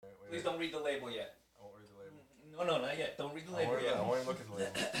Please don't read the label yet. I won't read the label. No, not yet. Don't read the label yet. I won't even look at the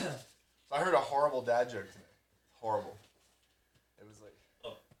label. So I heard a horrible dad joke today. Horrible. It was like,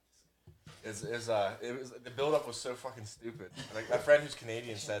 it was the build up was so fucking stupid. Like my friend who's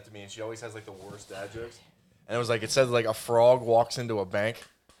Canadian said it to me, and she always has like the worst dad jokes. And it was like, it says like a frog walks into a bank,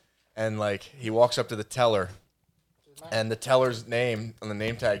 and like he walks up to the teller, and the teller's name on the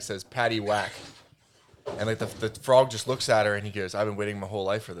name tag says Patty Whack. And like the frog just looks at her and he goes, I've been waiting my whole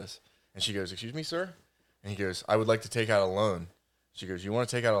life for this. And she goes, excuse me, sir? And he goes, I would like to take out a loan. She goes, you want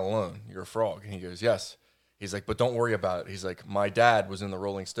to take out a loan? You're a frog. And he goes, yes. He's like, but don't worry about it. He's like, my dad was in the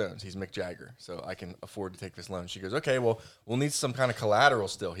Rolling Stones. He's Mick Jagger, so I can afford to take this loan. She goes, okay, well, we'll need some kind of collateral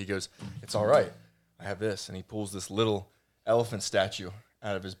still. He goes, it's all right. I have this. And he pulls this little elephant statue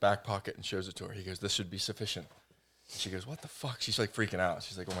out of his back pocket and shows it to her. He goes, this should be sufficient. And she goes, what the fuck? She's like freaking out.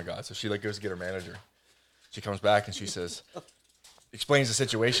 She's like, oh my God. So she like goes to get her manager. She comes back and she says, explains the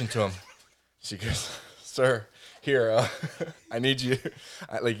situation to him. She goes, sir, here, I need you,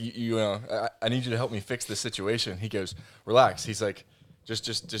 I need you to help me fix this situation. He goes, relax. He's like,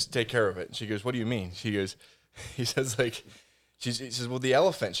 just take care of it. And she goes, what do you mean? He says like, he says, well, the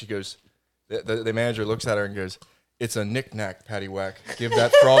elephant. She goes, the manager looks at her and goes, it's a knick-knack, Patty Whack. Give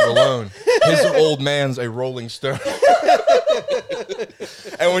that frog alone. His old man's a Rolling Stone.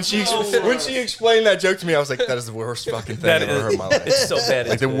 And when she explained that joke to me, I was like, that is the worst fucking thing I've ever heard in my life. It's so bad.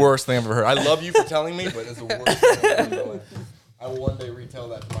 Like the worst thing I've ever heard. I love you for telling me, but it's the worst thing I've ever heard in my life. I will one day retell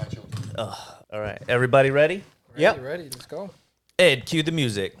that to my children. All right. Everybody ready? Yep. Ready. Let's go. Ed, cue the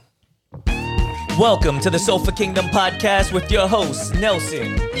music. Welcome to the Sofa Kingdom podcast with your hosts,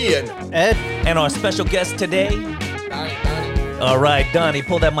 Nelson, Ian, Ed. and our special guest today. Donnie. All right, Donnie,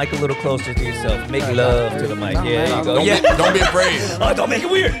 pull that mic a little closer to yourself. Make love to the mic. Yeah, you go. Don't be afraid. Oh, don't make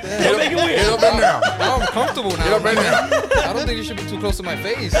it weird. Don't make it weird. Get up in there. Now I'm comfortable now. Get up in there. I don't think you should be too close to my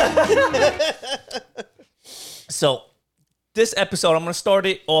face. So, this episode, I'm going to start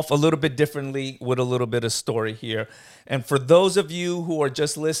it off a little bit differently with a little bit of story here. And for those of you who are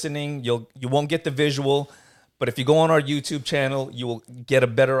just listening, you won't get the visual, but if you go on our YouTube channel, you will get a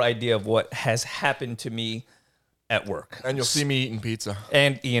better idea of what has happened to me at work. And you'll see me eating pizza.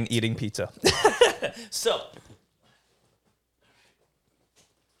 And Ian eating pizza. So,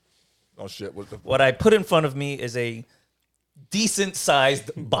 oh shit! what I put in front of me is a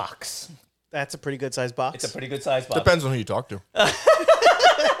decent-sized box. That's a pretty good sized box. It's a pretty good-sized box. Depends on who you talk to.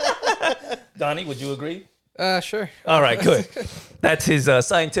 Donnie, would you agree? Sure. All right, good. That's his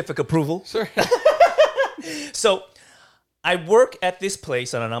scientific approval. Sure. So, I work at this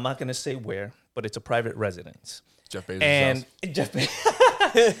place, and I'm not going to say where, but it's a private residence. Jeff Bezos' And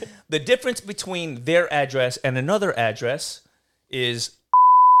the difference between their address and another address is...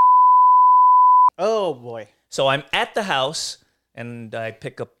 Oh, boy. So I'm at the house, and I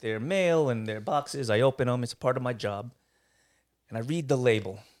pick up their mail and their boxes. I open them. It's a part of my job. And I read the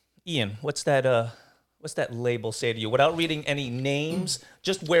label. Ian, what's that label say to you? Without reading any names,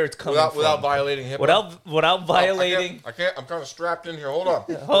 just where it's coming from. Without violating HIPAA. Without violating... I can't. I'm kind of strapped in here. Hold on.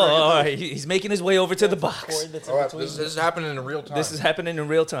 Oh, all right. He's making his way over to the box. All right, this is happening in real time. This is happening in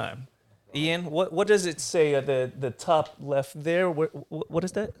real time. Ian, what does it say at the top left there? What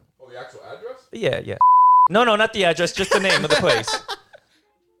is that? Oh, the actual address? Yeah. No, not the address, just the name of the place.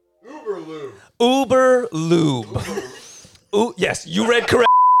 Uber Lube. Uber Lube. Ooh, yes, you read correct.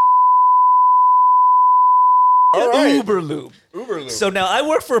 All right. Uber Lube. Uber Lube. So now I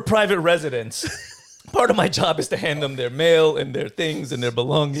work for a private residence. Part of my job is to hand them their mail and their things and their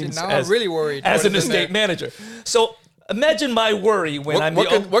belongings. See, now I'm really worried. As an What's in estate there? manager. So imagine my worry when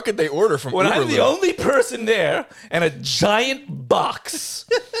what could they order from when Uber I'm Lube? the only person there and a giant box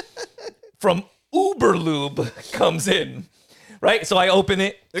from Uber Lube comes in. Right? So I open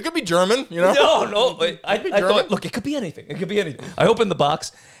it. It could be German, you know? No. I thought, look, it could be anything. I open the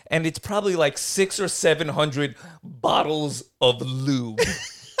box, and it's probably like 600 or 700 bottles of lube.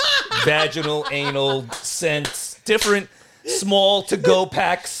 Vaginal, anal, scents, different small to-go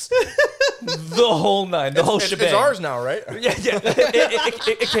packs. The whole nine, the whole shebang. It's ours now, right? Yeah.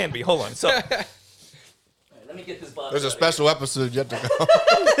 It can be. Hold on. So, all right, let me get this box. There's a special episode yet to go.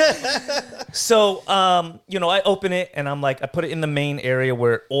 So, I open it and I'm like, I put it in the main area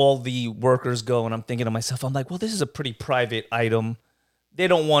where all the workers go. And I'm thinking to myself, I'm like, well, this is a pretty private item. They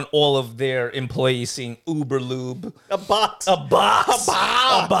don't want all of their employees seeing Uber Lube. A box. A box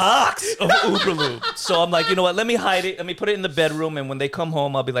of Uber Lube. So I'm like, you know what? Let me hide it. Let me put it in the bedroom. And when they come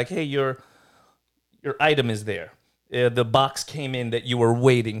home, I'll be like, hey, your item is there. the box came in that you were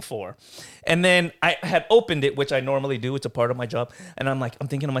waiting for. And then I had opened it, which I normally do. It's a part of my job. And I'm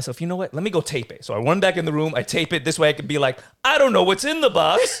thinking to myself, you know what? Let me go tape it. So I run back in the room. I tape it. This way I can be like, I don't know what's in the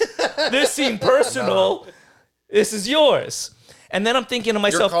box. This seemed personal. This is yours. And then I'm thinking to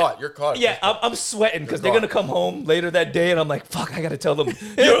myself, You're caught. Yeah, I'm sweating because they're going to come home later that day. And I'm like, fuck, I got to tell them,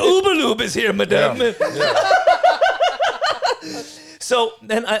 your Uber Lube is here, madame. Yeah. So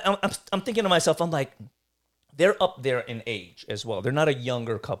then I'm thinking to myself, I'm like, they're up there in age as well. They're not a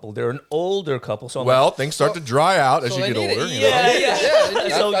younger couple. They're an older couple. So Well, things start to dry out as so you they get need it. older. You Yeah. know?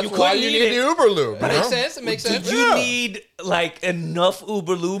 So That's you why couldn't you need need it. the Uber Lube. That you makes know? sense. It makes Did sense. you need like enough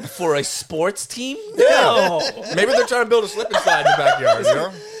Uber Lube for a sports team? No. Maybe they're trying to build a slip and slide in the backyard. You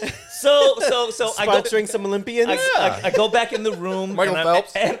know? So I go. Sponsoring some Olympians. I go back in the room. Michael and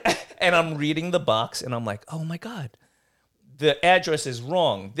Phelps. And I'm reading the box, and I'm like, oh my God, the address is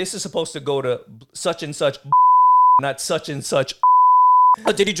wrong. This is supposed to go to such and such, not such and such.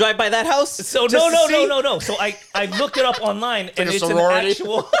 Oh, did you drive by that house? So Just to see? no. So I looked it up online, and a it's an sorority?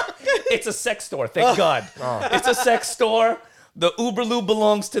 actual. It's a sex store. Thank God. It's a sex store. The Uber Lube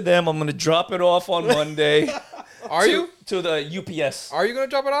belongs to them. I'm gonna drop it off on Monday. Are you? To the UPS. Are you gonna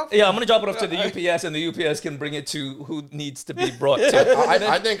drop it off? Yeah, I'm gonna drop it off to the UPS, and the UPS can bring it to who needs to be brought to.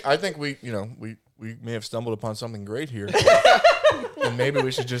 I think we we may have stumbled upon something great here. And maybe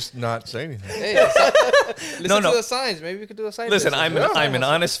we should just not say anything. Hey, listen No. to the signs. Maybe we could do a sign. Listen, business. I'm an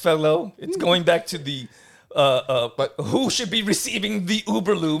honest fellow. It's going back to the but who should be receiving the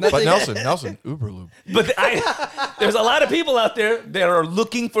Uber Lube? But Nelson, Uber Lube. But there's a lot of people out there that are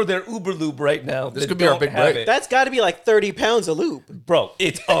looking for their Uber Lube right now. This that could be our don't big have break. it. That's got to be like 30 pounds of lube. Bro,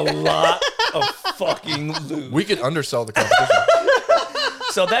 it's a lot of fucking lube. We could undersell the competition.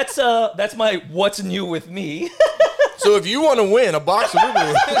 So that's my what's new with me. So if you want to win a box of Uber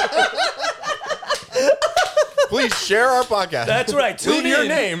Lube, please share our podcast. That's right. Leave Tune your in.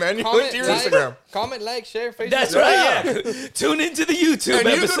 name and Comment, link to your like, Instagram. Comment, like, share, Facebook. That's right. Yeah. Tune into the YouTube And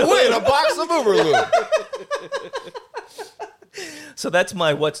you episode. could win a box of Uber Lube. So that's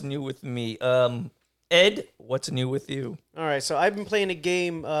my what's new with me. Ed, what's new with you? All right, so I've been playing a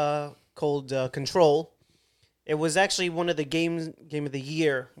game called Control. It was actually one of the game of the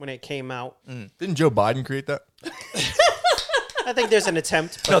year when it came out. Didn't Joe Biden create that? I think there's an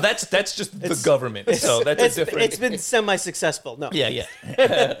attempt. No, that's just the government. So that's a different. It's been semi-successful. No. Yeah.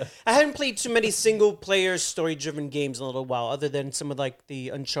 I haven't played too many single-player, story-driven games in a little while, other than some of like the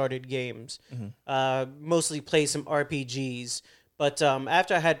Uncharted games. Mostly play some RPGs. But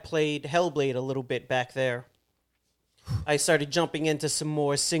after I had played Hellblade a little bit back there, I started jumping into some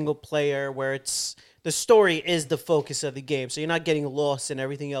more single-player where the story is the focus of the game, so you're not getting lost in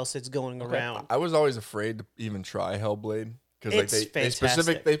everything else that's going around. I was always afraid to even try Hellblade because It's they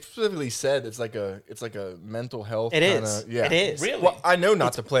fantastic. specifically said it's like a mental health. It kinda, is. Yeah. It is. Really? Well, I know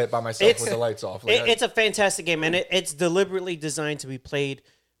not to play it by myself with the lights off. Like, It's a fantastic game, and it's deliberately designed to be played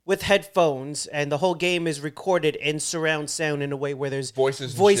with headphones, and the whole game is recorded in surround sound in a way where there's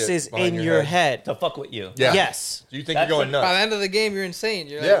Voices and shit in behind your your head. To fuck with you. yeah. Yes. Do you think That's you're going what- By the nuts? end of the game, you're insane.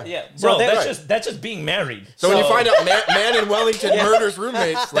 You're Yeah. like, Yeah, So bro, that- that's just being married. So when you find out man in Wellington murders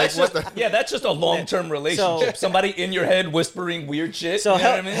roommates, like That's what just, the? yeah, that's just a long-term relationship. Somebody in your head whispering weird shit. So you know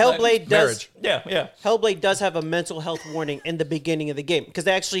what I mean? Hellblade Like, does Marriage. yeah. Hellblade does have a mental health warning in the beginning of the game because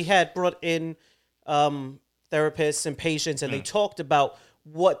they actually had brought in therapists and patients, and they talked about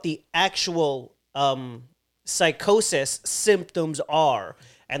what the actual psychosis symptoms are,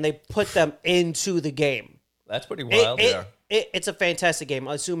 and they put them into the game. That's pretty wild. It's a fantastic game.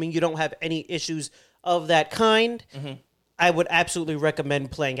 Assuming you don't have any issues of that kind, I would absolutely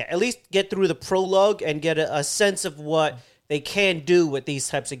recommend playing it. At least get through the prologue and get a sense of what they can do with these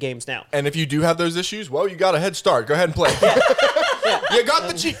types of games now. And if you do have those issues, well, you got a head start. Go ahead and play. You got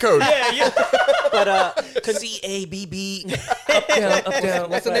the cheat code. Yeah. But CABB. Up, down.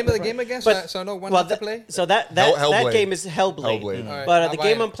 what's the name of the game again? So I know when well, not to play. so that Hellblade. game is Hellblade. Hellblade. All right, But I'll the buy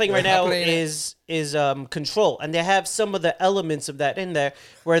game it. I'm playing right I'll now play it. is Control, and they have some of the elements of that in there,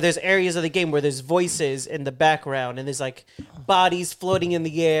 where there's areas of the game where there's voices in the background, and there's like bodies floating in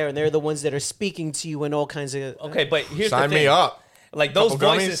the air, and they're the ones that are speaking to you and all kinds of. Okay, but here's Sign the thing. me up. Like those Couple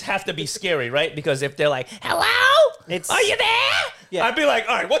voices gummies. have to be scary, right? Because if they're like, "Hello, are you there?" Yeah. I'd be like,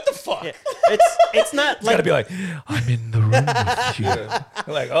 "All right, what the fuck?" Yeah. It's not like Gotta be like, "I'm in the room with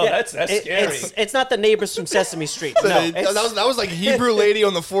you." Like, oh, that's scary. It's not the neighbors from Sesame Street. No, that was like Hebrew lady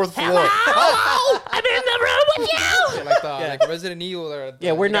on the 4th floor. I'm in the room Yeah, like Resident Evil or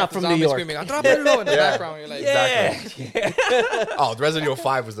we're not from New York. Screaming, "I'll drop it low" in the background. You're like, Exactly. Oh, Resident Evil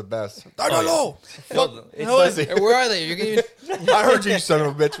 5 was the best. Oh, yeah. How is he? where are they? You're getting I heard you, son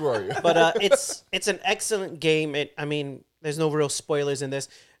of a bitch. Where are you? But it's an excellent game. I mean, there's no real spoilers in this.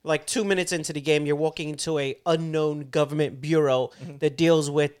 Like 2 minutes into the game, you're walking into a unknown government bureau that deals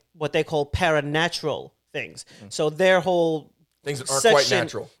with what they call paranatural things. So their whole Things that aren't quite section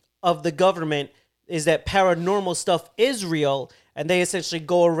natural. of the government is that paranormal stuff is real, and they essentially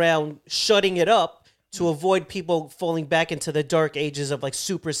go around shutting it up to avoid people falling back into the dark ages of like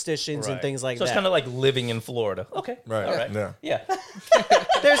superstitions and things like so that. it's kind of like living in Florida. Okay. Right. All right. Yeah. Yeah.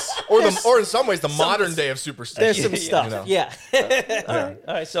 Or in some ways, the modern day of superstition. There's some stuff. You know. Yeah.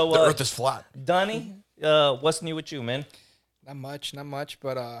 All right. So, The Earth is flat. Donnie, what's new with you, man? not much,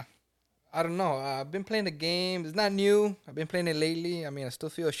 but I don't know. I've been playing the game. It's not new. I've been playing it lately. I mean, I still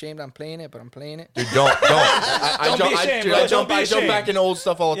feel ashamed I'm playing it, but I'm playing it. Dude, don't. I Don't be ashamed, bro. I Don't jump be back ashamed. into old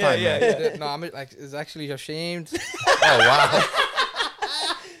stuff all the time. man. No, I'm like, it's actually ashamed. Oh wow.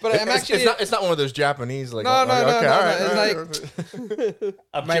 But I'm actually. It's not one of those Japanese like. No, okay, all right. It's like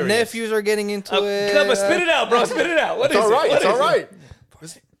I'm my curious. nephews are getting into it. Come on, spit it out, bro. Spit it out. What It's is all it? right. What It's is all it? right.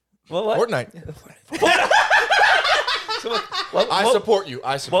 What? Fortnite. What, I support you.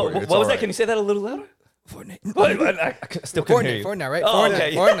 I support you. what It's was all that? right. Can you say that a little louder? Fortnite. I still couldn't hear you. Fortnite, right? Oh, Fortnite,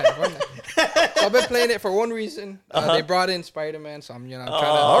 okay. Fortnite. So I've been playing it for one reason. They brought in Spider-Man, so I'm trying to.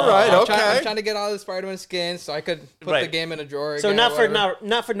 All right, I'm okay. trying to get all the Spider-Man skins so I could put the game in a drawer. So again, not or for whatever.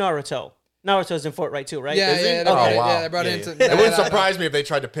 not for Naruto. Naruto's in Fortnite too, right? Yeah, Is he? yeah, Oh, okay. wow. Yeah, they brought Yeah, in. yeah. It wouldn't surprise me if they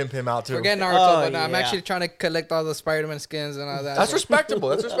tried to pimp him out too. Forget Naruto, Oh, but I'm yeah. actually trying to collect all the Spider-Man skins and all that. That's so respectable.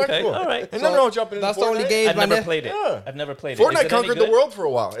 That's respectable. Okay, all right. And nothing wrong with jumping into that's the only Fortnite. game I've my never nephew. played it. Yeah. I've never played it. Is Fortnite it any conquered the good? world for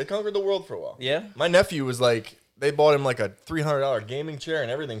a while. It conquered the world for a while. Yeah? My nephew was like, they bought him like a $300 gaming chair and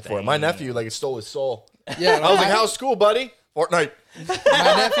everything for it. My nephew, like, it stole his soul. Yeah, I was like, how's school, buddy? Fortnite. my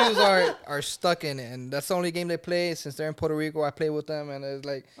nephews are stuck in it, and that's the only game they play. Since they're in Puerto Rico, I play with them, and it's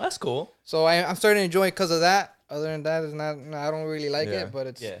like, That's cool. so I'm starting to enjoy it because of that. Other than that, it's not. No, I don't really like Yeah. it, but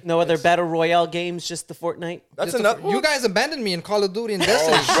it's. Yeah. No other battle royale games, just the Fortnite. That's just enough. You guys abandoned me in Call of Duty and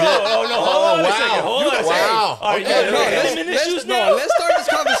Destiny. Oh, no. Hold on a second. Hold on a second. Wow. All right, Okay, you No, got let's, admin let's- issues no, now? let's start this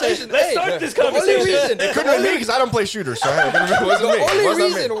conversation. Let's Hey, start this the only conversation. reason, It couldn't be me because I don't play shooters, so it wasn't me. the It wasn't only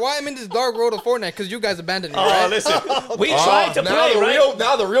me. reason why I'm in this dark road of Fortnite because you guys abandoned me. Oh, right? listen. We tried to play, right?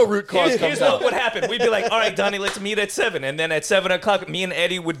 Now the real root cause Here's comes out. what happened. We'd be like, all right, Donnie, let's meet at 7. And then at 7 o'clock, me and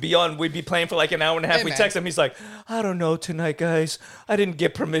Eddie would be on. We'd be playing for like an hour and a half. Hey, We man. text him. He's like, I don't know tonight, guys. I didn't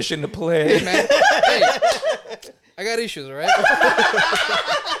get permission to play. Man, hey, I got issues, all right?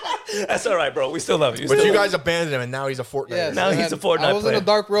 That's all right, bro. We still love you. But Still you love guys abandoned him, and now he's a Fortnite. Yes, Now and he's a Fortnite I was in player. a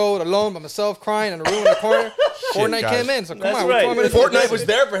dark road alone by myself, crying in a room in the corner. Fortnite guys. came in, so come That's on. right. What do you want me to do? Fortnite was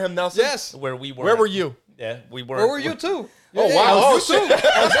there for him, Nelson. Yes. where we were. Where were you? Yeah, we were. Where were you too? Oh, Yeah, wow. I Oh, was you too.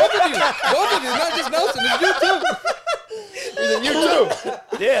 I was both of you. Both of you, not just Nelson. It's you too. You too.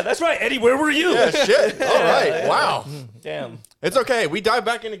 Yeah, that's right, Eddie. Where were you? Yeah, shit. All right. Wow. Damn. It's okay. We dive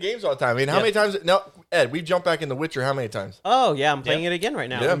back into games all the time. I mean, how Yeah. many times? No, Ed, we jump back in The Witcher how many times? Oh yeah, I'm playing it again right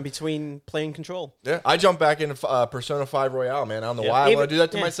now. Yeah. In between playing Control. Yeah. I jump back into Persona 5 Royale, man. I don't know Yeah. why I Even- want to do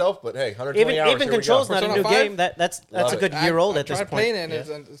that to yeah. myself, but hey, 120 hours. Even here we Control's go. not a Persona new 5? game. That's Love a it. good year old at I this tried point. playing it,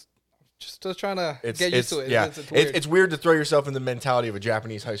 and it's just still trying to get used to it. Yeah, It's weird. it's weird to throw yourself in the mentality of a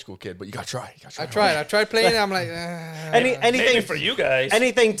Japanese high school kid, but you gotta try. I tried. I tried playing it. I'm like, Maybe Anything for you guys.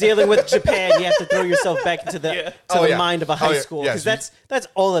 anything dealing with Japan, you have to throw yourself back into the Yeah. to Oh, the yeah. mind of a Oh, high yeah. school Yeah, because so that's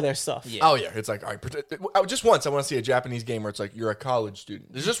all of their stuff. Oh yeah, it's like all right. Just once, I want to see a Japanese game where it's like you're a college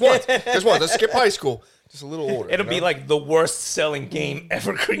student. There's just once. Just once. Let's skip high school. Just a little older. It'll be like the worst selling game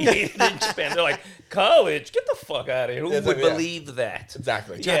ever created in Japan. They're like, college? Get the fuck out of here. Who It's would like, yeah. believe that?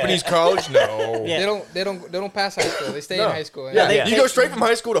 exactly Yeah. Japanese college. No. Yeah. they don't pass high school. They stay No. in high school. Yeah, Yeah. you go straight from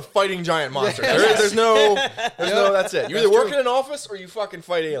high school to fighting giant monsters. There's no. That's it. You either work in an office or you fucking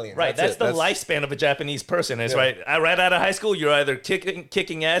fight aliens. Right, that's it. the lifespan of a Japanese person. Is right. Right out of high school, you're either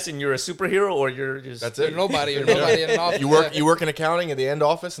kicking ass and you're a superhero, or you're just That's You're it. nobody. You're nobody in an office. You work in accounting at the end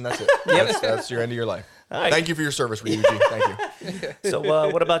office, and that's it. That's your end of your life. right. Thank you for your service, Ryuji. Thank you. So,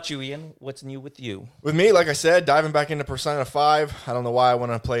 what about you, Ian? What's new with you? With me, like I said, diving back into Persona 5. I don't know why I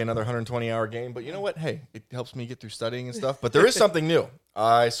want to play another 120-hour game, but you know what? Hey, it helps me get through studying and stuff. But there is something new.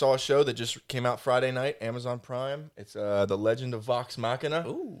 I saw a show that just came out Friday night, Amazon Prime. It's The Legend of Vox Machina.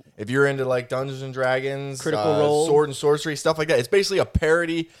 Ooh. If you're into like Dungeons and Dragons, Critical Role. sword and sorcery, stuff like that, it's basically a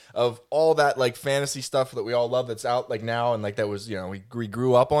parody of all that like fantasy stuff that we all love that's out like now and like that was we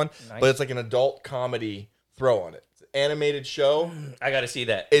grew up on. Nice. But it's like an adult comedy throw on it. animated show. I got to see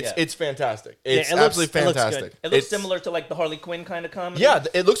that. It's fantastic. It's it looks- absolutely it looks fantastic. good. It looks It's- similar to like the Harley Quinn kind of comedy. Yeah,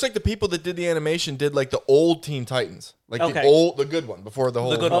 it looks like the people that did the animation did like the old Teen Titans, like Okay. the good one before the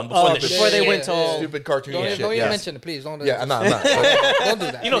whole good one, before the before they shit. went to all. stupid cartoon Don't, shit. don't even yes. mention it, please. Don't. Yeah, I'm not. Don't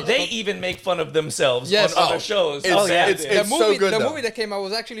do that. You know, please. they even make fun of themselves Yes. on other Oh, shows. it's- How bad it's- it is. it's so good, The though. movie that came out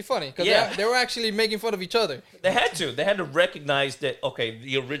was actually funny because Yeah. they were actually making fun of each other. They had to. They had to recognize that, okay,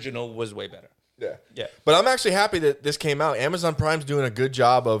 the original was way better. Yeah. Yeah. But I'm actually happy that this came out. Amazon Prime's doing a good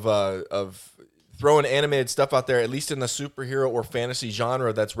job of throwing animated stuff out there, at least in the superhero or fantasy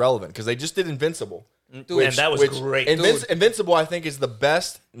genre that's relevant. Because they just did Invincible. Dude, And that was great. Invincible, I think, is the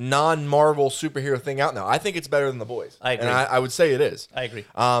best non-Marvel superhero thing out now. I think it's better than The Boys. I agree. And I would say it is. I agree.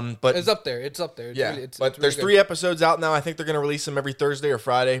 But It's up there. It's up there. It's yeah, really, it's but really there's good. 3 episodes out now. I think they're going to release them every Thursday or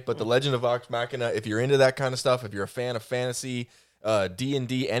Friday. But The Legend of Vox Machina, if you're into that kind of stuff, if you're a fan of fantasy,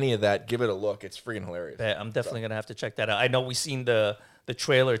 D&D, any of that, give it a look. It's freaking hilarious. Bet. I'm definitely gonna have to check that out. I know we seen the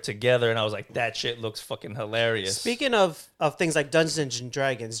trailer together, and I was like, that shit looks fucking hilarious. Speaking of things like Dungeons and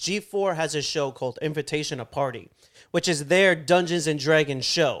Dragons, G4 has a show called Invitation to Party, which is their Dungeons and Dragons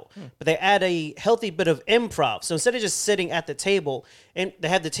show. But they add a healthy bit of improv. So instead of just sitting at the table, and they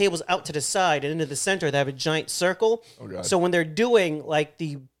have the tables out to the side, and into the center, they have a giant circle. God. So when they're doing like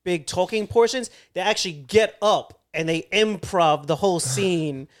the big talking portions, they actually get up and they improv the whole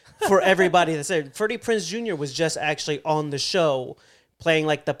scene for everybody that's there. Freddie Prinze Jr. was just actually on the show playing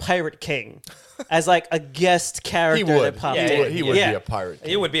like the Pirate King as like a guest character He would. that popped Yeah, in. He would Yeah. be a pirate.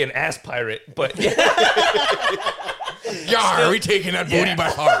 It would be an ass pirate, but Yar, we taking that booty by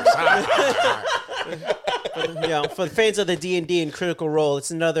heart. You know, for the fans of the D&D and Critical Role,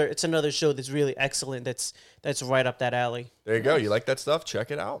 it's another show that's really excellent. That's right up that alley. There you go. You like that stuff?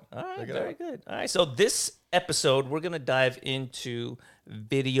 Check it out. all right, Check it very out. good. All right, so this episode we're gonna dive into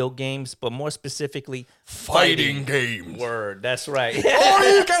video games, but more specifically, Fighting games. Word, that's right.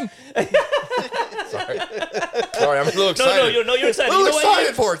 Sorry, I'm a little excited. You're excited. A little You know what, excited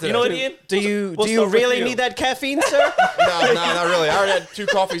Ian? for it today. You know what, Ian? Do you We'll do you start with really you. need that caffeine, sir? No, not really. I already had 2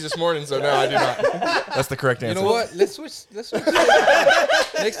 coffees this morning, so no, I do not. That's the correct You answer. know what? Let's switch.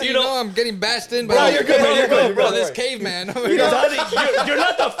 Next thing you know, I'm getting bashed in by Bro, you're good, man, you're good, bro, bro. this caveman. Donnie, you're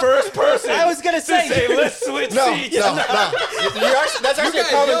not the first person. I was gonna to say- say let's switch No, seats. no. You're actually, that's actually a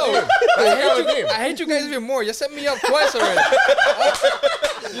guys, common yo. theme. That's a common theme. I hate you guys even more. You set me up twice already.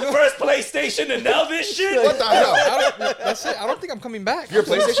 First PlayStation and now this shit. What the hell? That's it. I don't think I'm coming back. You're a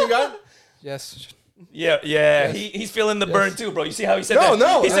PlayStation guy? Yes. Yeah. He's feeling the burn too, bro. You see how he said No, that?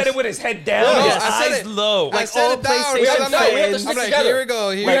 no, He said that's- it with his head down, No, his I said eyes it. low. I set all it down. PlayStation because I'm fans. We have to I'm stick like, together. here we go.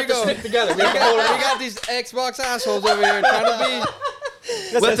 Here We we have to go. stick together. We got these Xbox assholes over here trying to be.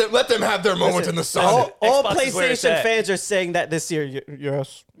 Let them have their moment in the sun. All Xbox is where it's PlayStation at. fans are saying that this year.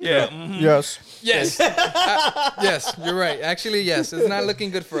 Yes. Yeah. mhm. Yes. Yes. Yes, you're right. Actually, yes. It's not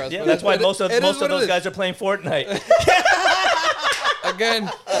looking good for us. Yeah, but that's why it- most of it is those what it is. guys are playing Fortnite. Again.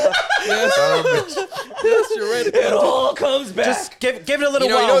 Yes. Yes, you're right. It all comes back. Just give it a little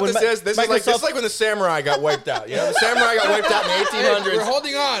You while. know what when this is? This is like when the samurai got wiped out. You know, the samurai got wiped out in the 1800s. We're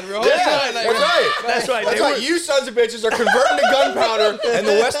holding on. We're holding Yeah, on. that's right. That's right. That's They right. were- You sons of bitches are converting to gunpowder and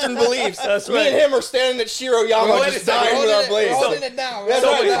the Western beliefs. That's Me right. and him are standing at Shiroyama Wait a just second. dying with our We're blades. holding it down. That's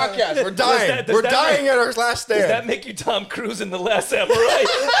So right. wait. Podcast. We're dying. does We're that dying make- at our last Does that stand. make you Tom Cruise in The Last Samurai?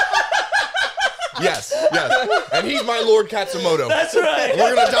 Yes. And he's my Lord Katsumoto. That's right.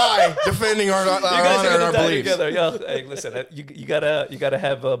 We're gonna die defending our You guys honor are and gonna our die beliefs. together. Yo, hey, listen, you gotta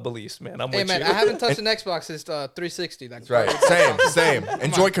have beliefs, man. I'm Hey with man, you. I haven't touched an Xbox since 360. That's Right. Same.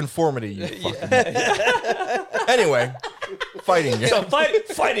 Enjoy conformity, you fucking. Anyway, fighting game. So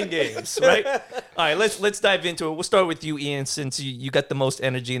fighting games, right? All right, let's dive into it. We'll start with you, Ian, since you got the most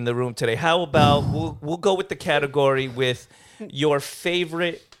energy in the room today. How about we'll go with the category with your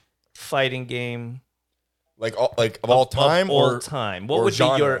favorite fighting game Like of all time of all or time. What or would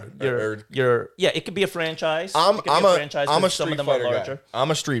genre, be your yeah? It could be a franchise. I'm it could be a franchise I'm a 'cause some Street of them are Fighter guy. larger. I'm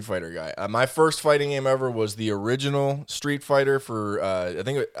a Street Fighter guy. My first fighting game ever was the original Street Fighter for I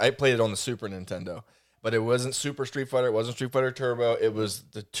think I played it on the Super Nintendo. But it wasn't Super Street Fighter. It wasn't Street Fighter Turbo. It was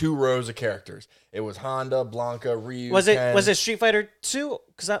the 2 rows of characters. It was Honda, Blanca, Ryu. Was it Ken. Street Fighter 2?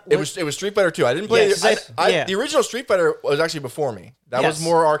 Because It was Street Fighter 2. I didn't play Yes, it. yeah. The original Street Fighter was actually before me. That was Yes.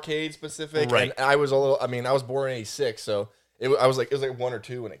 more arcade specific. Right. And I was I was born in '86, so it was like 1 or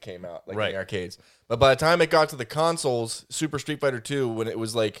 2 when it came out, like Right. in the arcades. But by the time it got to the consoles, Super Street Fighter 2, when it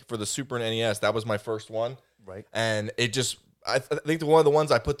was like for the Super and NES, that was my first one. Right. And it just, I think one of the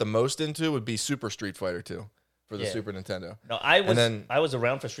ones I put the most into would be Super Street Fighter 2. for the Yeah. Super Nintendo. No, I was then- I was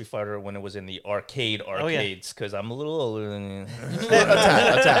around for Street Fighter when it was in the arcades because I'm a little older than you.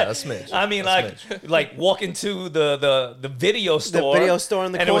 a smidge. I mean, like walk into the video store, video store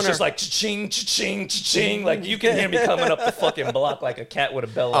in the and it was corner. just like ching, ching, ching. Like you can hear me coming up the fucking block like a cat with a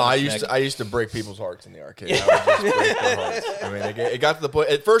bell. Oh, on I its used neck. to break people's hearts in the arcade. I would just break their hearts. I mean, it got to the point.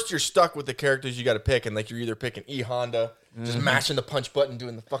 At first, you're stuck with the characters you got to pick, and like you're either picking E Honda, just mashing the punch button,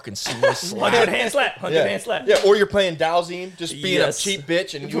 doing the fucking seamless 100 slap. hand slap, 100 hand slap. Yeah, or you're playing Dowsing, just being Yes. a cheap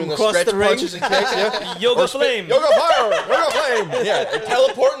bitch and doing the across stretch the ring. punches and kicks. Yeah. Yoga Or flame. Yoga fire. Yoga flame. Yeah, and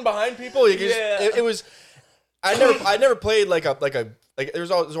teleporting behind people. You just, Yeah. it was. I never played like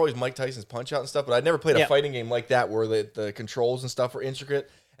there's always Mike Tyson's Punch Out and stuff, but I never played a Yeah. fighting game like that where the controls and stuff were intricate.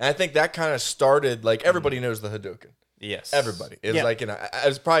 And I think that kind of started like everybody knows the Hadouken. Yes, Everybody. It was Yeah. like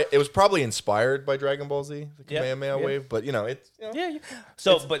it was probably inspired by Dragon Ball Z, the Kamehameha wave, but it's Yeah.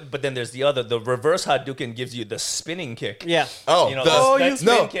 So, but then there's the reverse Hadouken gives you the spinning kick. Yeah. oh, You know, the, that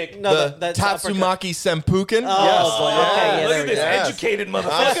spin kick. No, the that's Tatsumaki Senpuken. Oh, Yes. boy. Yeah. Okay, yeah, Look there at we this go. Yes. educated I'm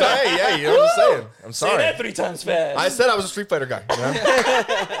motherfucker. saying, yeah, you know what I'm saying. I'm Say sorry. that 3 times fast. I said I was a Street Fighter guy. You know?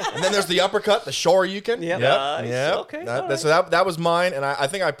 And then there's the uppercut, the Shoryuken. Yep. Nice. Yep. Okay, That, all that- so that was mine, and I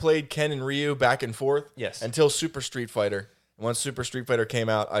think I played Ken and Ryu back and forth. Yes. Until Super Street Fighter. Once Super Street Fighter came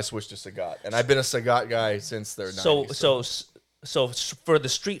out, I switched to Sagat, and I've been a Sagat guy since their 90s. So for the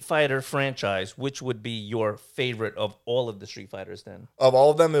Street Fighter franchise, which would be your favorite of all of the Street Fighters then? Of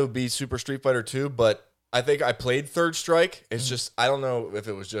all of them, it would be Super Street Fighter 2, but I think I played Third Strike. It's just, I don't know if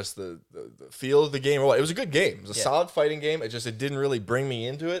it was just the feel of the game or what. It was a good game. It was a solid fighting game. It didn't really bring me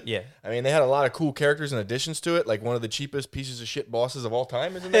into it. Yeah. I mean, they had a lot of cool characters and additions to it. Like one of the cheapest pieces of shit bosses of all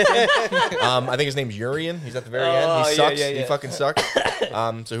time is in that game. I think his name's Urian. He's at the very end. Oh, He yeah, sucks. yeah, He yeah. fucking sucks.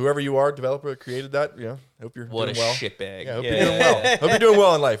 So whoever you are, developer that created that, hope you're What doing a well. shitbag. Yeah, hope you're doing well. Hope you're doing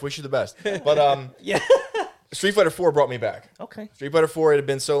well in life. Wish you the best. But Yeah. Street Fighter 4 brought me back. Okay. Street Fighter 4, it had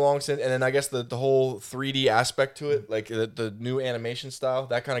been so long since, and then I guess the whole 3D aspect to it, like the new animation style,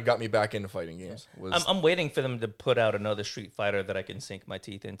 that kind of got me back into fighting games. I'm waiting for them to put out another Street Fighter that I can sink my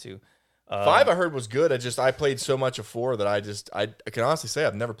teeth into. 5 I heard was good. I played so much of 4 that I can honestly say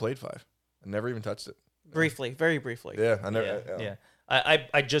I've never played 5. I never even touched it. Briefly, very briefly. Yeah, I never. Yeah.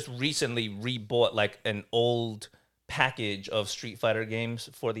 I just recently rebought like an old package of Street Fighter games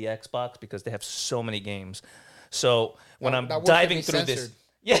for the Xbox because they have so many games. So when I'm that word diving can through be this, censored.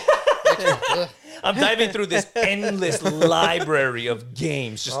 yeah, Ugh. I'm diving through this endless library of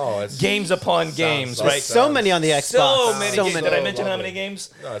games, just Oh, it's- games upon games, sounds- right? So many on the Xbox. So many So games. many. Did I mention how lovely. many games?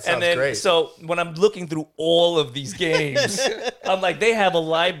 No, it and sounds then, great. so when I'm looking through all of these games, I'm like, they have a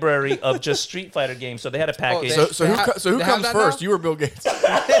library of just Street Fighter games. So they had a package. they- So who they have comes that first? now? You or Bill Gates?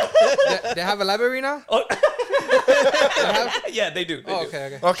 They have a library now? yeah, they do. They Oh, do.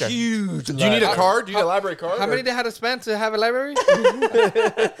 okay. Okay. Huge. Do you need a library. card? Do you need a library card? How or- many they had to spend to have a library?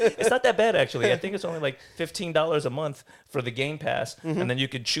 It's not that bad actually. I think it's only like $15 a month for the Game Pass, and then you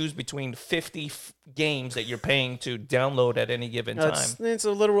could choose between 50 games that you're paying to download at any given No, time. it's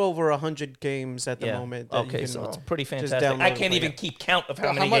a little over 100 games at the Yeah. moment. that you Okay, can, so it's pretty just fantastic. download I and can't play even it. keep count of how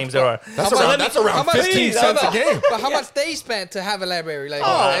How many much- games there are. That's How around, much- that's around how much- 15 Please, cents a game. But how much they spent to have a library? Like,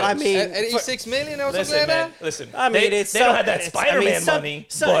 I mean, 86 million or something Listen, like man. that? Listen. I mean, they don't have that Spider-Man money,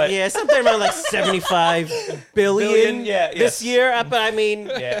 but yeah, something around like 75 billion yeah, this yes. year. But I mean,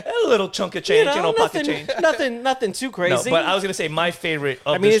 yeah, a little chunk of change, pocket change. nothing too No, crazy. but I was gonna say my favorite.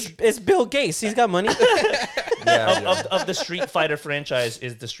 Of I mean, the it's Bill Gates. He's got money. of the Street Fighter franchise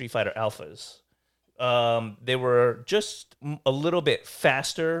is the Street Fighter Alphas. They were just a little bit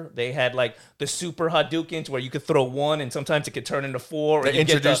faster. They had like the Super Hadoukens where you could throw one and sometimes it could turn into 4. They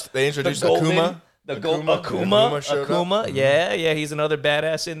introduced golden- Akuma. The Akuma. Akuma. Showed up. Akuma. Yeah, he's another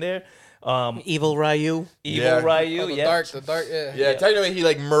badass in there. Evil Ryu. Evil Yeah. Ryu. Oh, the Yeah. dark, yeah. Yeah, technically he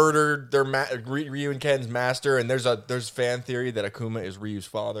like murdered their Ryu and Ken's master, and there's fan theory that Akuma is Ryu's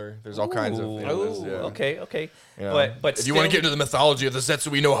father. There's all kinds of Ooh, yeah. okay. You know, But if you want to still- get into the mythology of the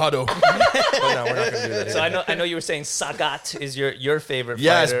Zetsui no Hado, but no, we're not gonna do that. So here. I know you were saying Sagat is your favorite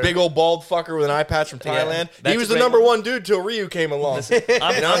Yes, fighter. big old bald fucker with an eye patch from Yeah, Thailand. that's He was a the great number one. one dude till Ryu came along. You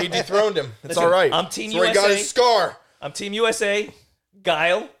know, he dethroned him. It's Listen, all right. I'm Team That's where he got USA. his scar. I'm Team USA,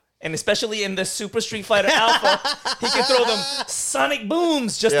 Guile, and especially in the Super Street Fighter Alpha, he can throw them sonic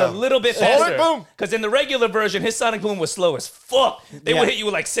booms just Yeah. a little bit Sonic faster. boom. Because in the regular version, his sonic boom was slow as fuck. They would hit you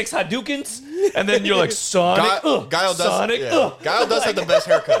with like 6 Hadoukens, and then you're like Sonic, Guile does, Sonic, yeah. Guile does have the best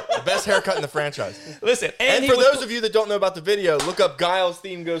haircut. The best haircut in the franchise. Listen, And he for would- those of you that don't know about the video, look up Guile's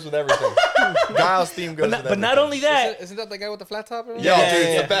theme goes with everything. Guile's theme goes with everything. but not only that, Isn't that the guy with the flat top? Yo, Yeah, dude,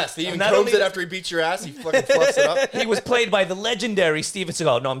 yeah, yeah. the best. He even Not combs only- it after he beats your ass. He fucking fluffs it up. he was played by the legendary Steven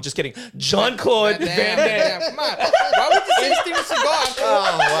Seagal. No, I'm just Just kidding. Jean-Claude Van Damme. Come on. Why would you say Steven Seagal?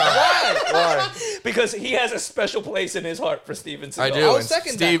 Why? Because he has a special place in his heart for Steven Seagal. I do. I and was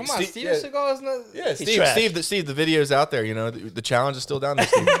second Steve- that. Come on, Steve- Steven yeah. Seagal is not. Yeah, trash. Steve, the video's out there. You know, the challenge is still down there,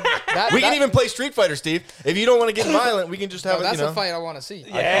 Steve. That, We can even play Street Fighter, Steve. If you don't want to get violent, we can just have Oh, it. that's You know, a fight I want to see.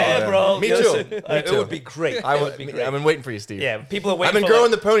 Yeah, bro. Me too. Listen, Me It too. would be great. I It would. would be great. I've been waiting for you, Steve. Yeah, people are waiting. I've been for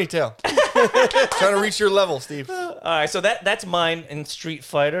growing like, the ponytail, trying to reach your level, Steve. All right, so that's mine in Street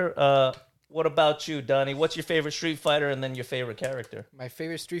Fighter. What about you, Donnie? What's your favorite Street Fighter, and then your favorite character? My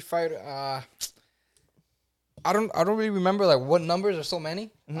favorite Street Fighter. I don't really remember like what numbers are so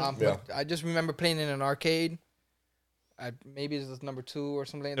many. Yeah. But I just remember playing in an arcade. Maybe it's just number 2 or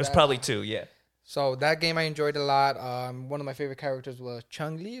something like There's that. probably 2. Yeah. So that game I enjoyed a lot. One of my favorite characters was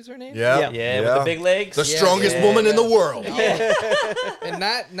Chun-Li, is her name? Yeah, Yeah, with the big legs. the Yeah, strongest yeah, woman in yeah. the world. And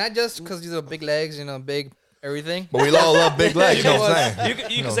not just because these are big legs, big everything. But we all love big legs. You know what I'm saying? You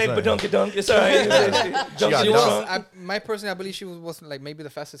can know say what I'm badunkadunk. It's all right. Jump got in She the done. trunk. my personally, I believe she was like maybe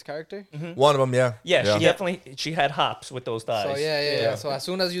the fastest character. One of them, yeah. Yeah, she definitely she had hops with those thighs. So yeah. So as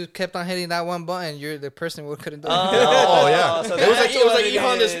soon as you kept on hitting that one button, you're the person who couldn't do it. Oh yeah. so It was like that's what E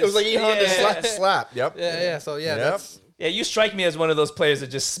Honda's. It was like E Honda's Yeah. slap. Yep. Yeah. So Yep. that's Yeah, you strike me as one of those players that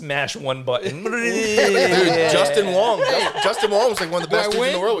just smash one button. Dude, Justin Wong. Justin Wong was like one of the do I best dudes win?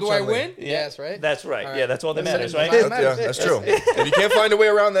 in the world. Do with I Chun-Li. win? Yes, right. That's right. All Yeah, right. that's all that That's matters, it. right? That's- Yeah, that's true. If you can't find a way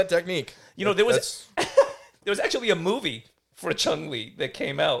around that technique, You know, there was that's there was actually a movie for Chun-Li that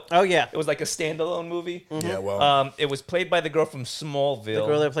came out. Oh yeah, It was like a standalone movie. yeah. Well, It was played by the girl from Smallville. the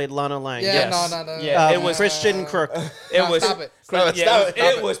girl that played Lana Lang. Yeah, Yes. no. Yeah, Uh, it was Christian Crook. It No, was stop it. Stop yeah, it.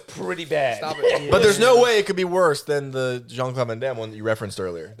 it was pretty bad. Stop it. but there's no way it could be worse than the Jean-Claude Van Damme one that you referenced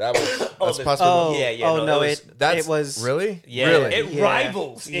earlier. That was that's the- possible. Oh Yeah, yeah, Oh no, no, it That's it was really, Yeah, really. it Yeah.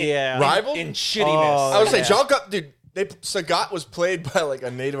 rivals. Yeah. Rival? in shittiness. Oh, I would say yeah. Jean-Claude, dude. Sagat was played by like a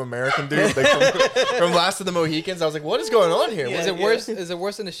Native American dude like, from Last of the Mohicans. I was like, what is going on here? Yeah. Is it worse? Is it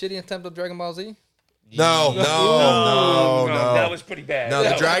worse than the shitty attempt of Dragon Ball Z? No. That was pretty bad. No, the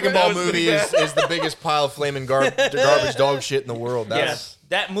That Dragon was Ball pretty movie bad. is the biggest pile of flaming garbage dog shit in the world. Yes,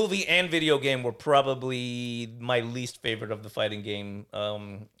 that movie and video game were probably my least favorite of the fighting game.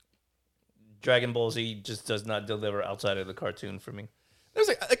 Dragon Ball Z just does not deliver outside of the cartoon for me. There's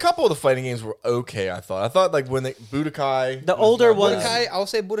like a couple of the fighting games were okay. I thought like when Budokai, The older ones. Budokai, I'll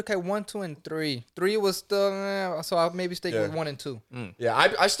say Budokai 1, 2, and 3. 3 was still, so I'll maybe stick Yeah. with 1 and 2.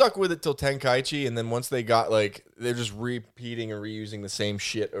 Yeah, I stuck with it till Tenkaichi, and then once they got like they're just repeating and reusing the same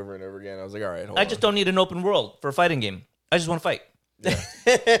shit over and over again. I was like, all right, hold I on. just don't need an open world for a fighting game. I just want to fight.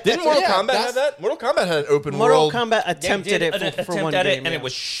 Didn't Mortal yeah, Kombat that's- have that? Mortal Kombat had an open Mortal world. Kombat attempted it for one at game. it, and yeah. it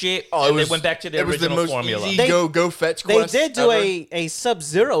was shit. Oh, and they went back to the it was original the most formula. easy They- go fetch They quest did do ever. a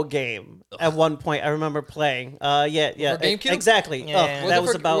Sub-Zero game at one point. I remember playing. Yeah. For GameCube? Exactly. Yeah. Oh, Was that it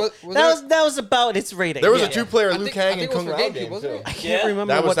was for- about was that was about its rating. There was yeah. a two-player I Liu think- Kang I and think it was Kung for Lao GameCube, game wasn't too. it? I can't Yeah.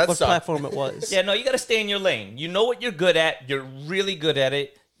 remember That what sucked. platform it was. Yeah, no, you got to stay in your lane. You know what you're good at. You're really good at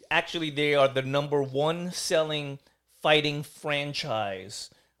it. Actually, they are the #1 selling fighting franchise.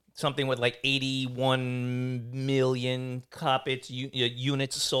 Something with like 81 million copies,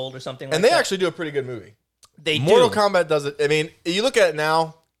 units sold or something like And they that. actually do a pretty good movie. They Mortal do. Kombat does it. I mean, you look at it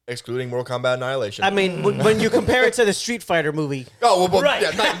now, excluding Mortal Kombat Annihilation. I mean, when you compare it to the Street Fighter movie, oh well, Right.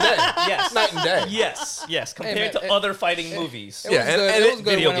 yeah, night and day. Yes. Night and day. Yes. Compared man, to other fighting movies. It Yeah, was and- good. and It was good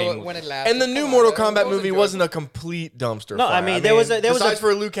video when game when it lasted. And the new Come Mortal on, Kombat it was movie good. wasn't a complete dumpster no, fire. I mean there was a besides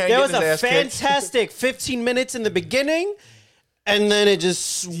for Liu Kang there was getting a his ass kicked. fantastic 15 minutes in the beginning, and then it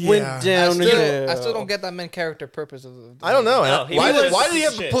just went Yeah. I down. still don't get that main character purpose of. I don't know. No, he why was did he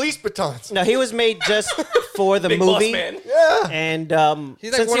have shit. police batons? No, he was made just for the Big movie, boss man. Yeah. and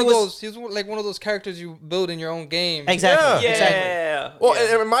He's like since one he of was those. He's like one of those characters you build in your own game. exactly, Yeah. exactly. Yeah. Well,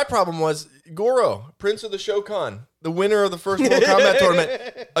 and my problem was Goro, Prince of the Shokan, the winner of the first Mortal Kombat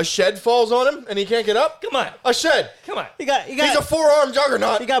tournament. A shed falls on him and he can't get up. Come on. A shed. Come on. He got He's a four-armed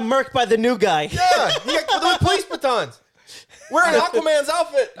juggernaut. he got murked by the new guy. Yeah, he got with police batons. Wearing Aquaman's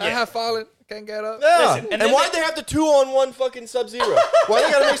outfit. I have fallen. Can't get up. Yeah. Listen, and and then why'd they have the 2-on-1 fucking Sub-Zero? Why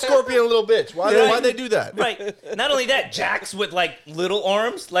they gotta make Scorpion a little bitch? Why'd they do that? Right. Not only that, Jax with like little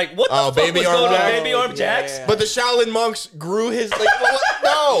arms. Like what the Oh, fuck baby was arm going on, Jax? baby arm Jax? Yeah. But the Shaolin monks grew his like what?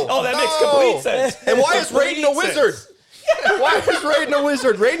 No. Oh, that makes No. complete sense. And why is Raiden a Complete wizard? sense. Why is Raiden a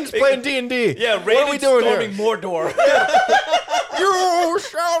wizard? Raiden's playing D&D. Yeah, What are we Raiden's doing storming here? Mordor. You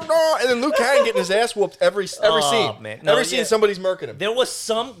shall not. And then Liu Kang getting his ass whooped every Oh, scene. man. No, Every scene yeah. somebody's murking him. There was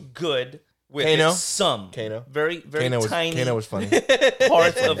some good with Kano? it. Some. Kano? Very tiny Kano was funny.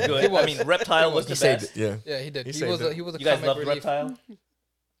 parts of good. I mean, Reptile was the He saved best. it. Yeah. Yeah, he did. He saved was it. he was a You guys comic loved relief. Reptile?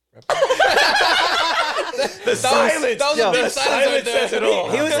 The silence. that was a Yo. big The silence right silence says it all.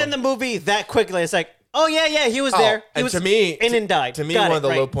 He was in the movie that quickly. It's like, oh yeah, he was there. He and was to me, in and died. To me, Got one it, of the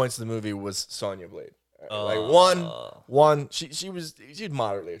right. low points of the movie was Sonya Blade. Like she's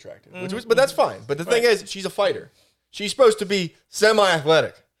moderately attractive, but that's fine. But the thing is, she's a fighter. She's supposed to be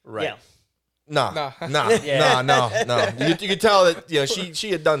semi-athletic. Right. Yeah. No. Yeah. You could tell that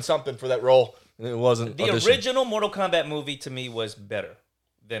she had done something for that role, and it wasn't The audition. original Mortal Kombat movie to me was better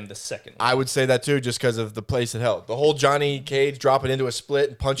than the second one. I would say that too, just because of the place it held. The whole Johnny Cage dropping into a split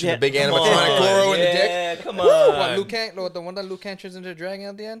and punching Yeah. the big Come animatronic on. Goro in the dick. Yeah, come on. What, the one that Luke Kang turns into a dragon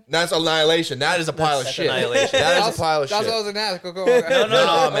at the end? That's Annihilation. That is a pile of That's shit. Annihilation. That is a pile of That's shit. what I was gonna ask. Go.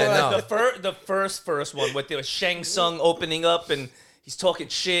 No, man, no. The first one with the Shang Tsung opening up and he's talking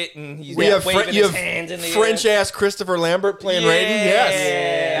shit and he's We have waving you his have hands in the French air. ass Christopher Lambert playing Raiden. Yes.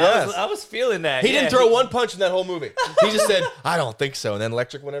 Yes. I was feeling that. He yeah. didn't throw one punch in that whole movie. He just said, "I don't think so," and then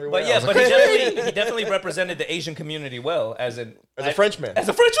electric went everywhere. But I yeah, was but like, he definitely represented the Asian community well as a Frenchman. As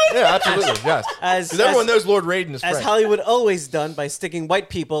a Frenchman? Yeah, absolutely. Yes. As- Because everyone as- knows Lord Raiden is As French. Hollywood always done by sticking white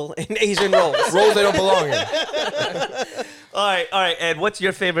people in Asian roles. Roles they don't belong in. All right, Ed. What's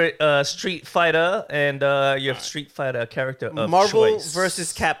your favorite Street Fighter and your Street Fighter character of Marvel choice?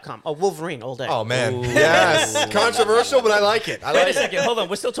 versus Capcom. Oh, Wolverine all day. Oh man, yes, controversial, but I like it. I Wait like a it. second. Hold on.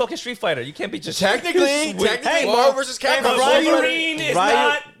 We're still talking Street Fighter. You can't be just Technically, Hey, Marvel versus Capcom. But Ryu- Wolverine is Ryu-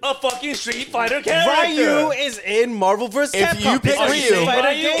 not a fucking Street Fighter character. Ryu is in Marvel vs. If Capcom. you pick It's a Ryu- Street Fighter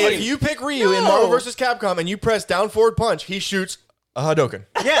Ryu- game. If you pick Ryu in No. Marvel versus Capcom and you press down forward punch, he shoots a Hadouken.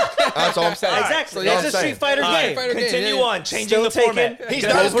 Yeah, That's all I'm saying. exactly. That's all It's I'm a saying. Street Fighter All game. right, Fighter game, continue yeah. on, changing Still the taking- format. He's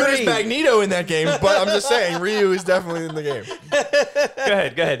not as good as Wolverine. Magneto in that game, but I'm just saying Ryu is definitely in the game.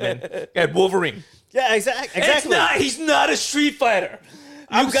 Go ahead, man. Go ahead, Wolverine. Yeah, exactly. He's not a Street Fighter.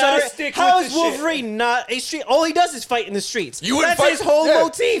 I'm gotta sorry. stick How with is the shit. Wolverine not a street? All he does is fight in the streets. You would That's fight- his whole yeah.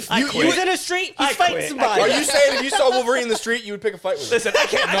 motif. I quit. He's in a street. He's I fighting quit. somebody. Are you saying if you saw Wolverine in the street, you would pick a fight with him? Listen,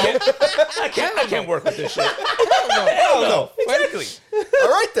 I can't work with this shit. Hell no. Exactly. All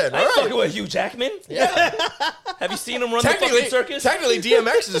right then. I All ain't right. fucking with Hugh Jackman. Yeah. Have you seen him run the Technically, fucking circus?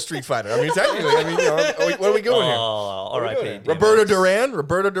 DMX is a Street Fighter. I mean, technically, what are we doing here? Oh, What are we R.I.P. doing here? DMX.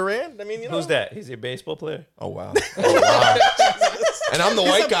 Roberto Duran. I mean, Who's that? He's a baseball player. Oh wow. And I'm the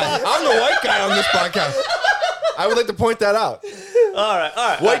white guy. I'm the white guy on this podcast. I would like to point that out. All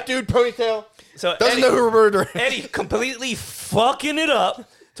right. White dude, ponytail, So doesn't Eddie, know who Roberto Duran is. Eddie completely fucking it up.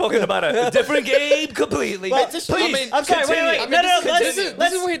 Talking about a different game completely. Well, Please, I'm sorry. continue. Wait. No. This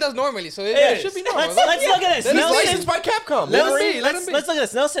is what he does normally, so it Yes. should be normal. Let's look at this. He's Nelson, licensed by Capcom. Let him Wolverine. be. Let him be. Let's look at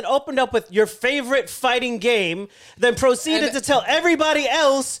this. Nelson opened up with your favorite fighting game, then proceeded And- to tell everybody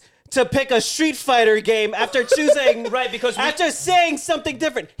else to pick a Street Fighter game after choosing Right, because we- after saying something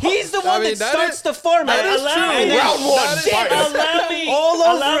different. He's the one mean, that that starts is- the format. that is Allow true. me- Round one, That is- fight. Allow me, All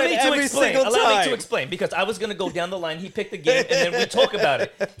over allow it me to every explain. single Allow me time. to explain because I was gonna go down the line. He picked a game, and then we talk about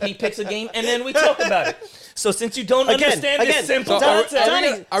it. He picks a game, and then we talk about it. So since you don't understand this simple So are,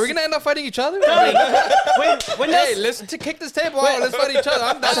 concept, are we gonna end up fighting each other? when Hey, Nelson, let's kick this table out. Let's fight each other.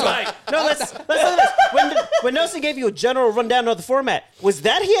 I'm down. right. no, let's look at this. When Nelson gave you a general rundown of the format, was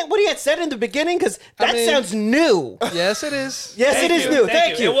that what he had said in the beginning? Because that mean- sounds new. Yes, it is. Yes, Thank it is you, new. thank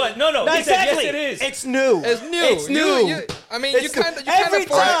Thank you. you. It was- no, he said, exactly. yes, it is. It's new. It's new. It's new. You kind of every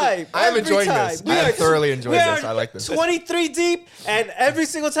time. I am every enjoying time. this. We I am are- thoroughly enjoying we this. are I like this. 23 deep, and every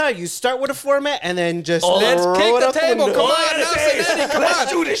single time you start with a format and then just Let's throw kick it the out table. window. Come on, Nelson, Eddie, come let's on.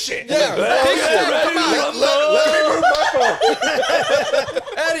 do this shit. Yeah, Let's kick get it. ready Come to on. rumble. Let me move my phone.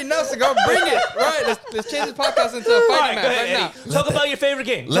 Eddie Nelson, go bring it. Right, let's change this podcast into a All fighting right, go match ahead, right Eddie. now. Talk about your favorite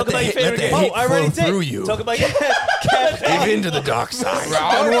game. Talk about your favorite game. Oh, I already did. through you. Talk about your. Give into the dark side.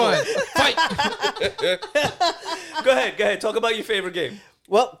 Round one, fight. Go ahead. Talk about your favorite game.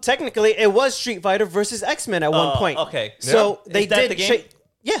 Well, technically, it was Street Fighter versus X-Men at one point. Okay. So Yeah. they Is that did the game?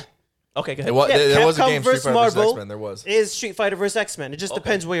 Yeah. Okay, go It ahead. was, Yeah, there was a Capcom game Street versus Fighter versus Marvel X-Men. There was. is Street Fighter versus X-Men. It just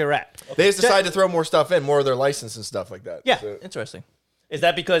depends where you're at. They just decided to throw more stuff in, more of their license and stuff like that. Yeah. So- Interesting. Is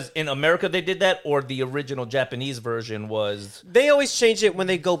that because in America they did that, or the original Japanese version was? They always change it when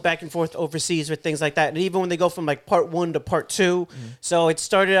they go back and forth overseas with things like that, and even when they go from like part 1 to part 2. So it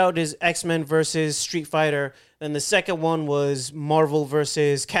started out as X-Men versus Street Fighter, then the second one was Marvel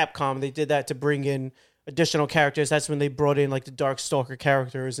versus Capcom. They did that to bring in additional characters. That's when they brought in like the Darkstalker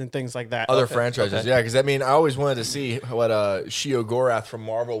characters and things like that. Other franchises, yeah, because I mean, I always wanted to see what Shio Gorath from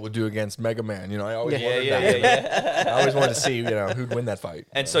Marvel would do against Mega Man. You know, I always wondered that. Yeah. I always wanted to see, who'd win that fight.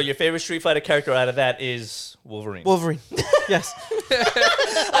 And so your favorite Street Fighter character out of that is Wolverine. Wolverine. Yes.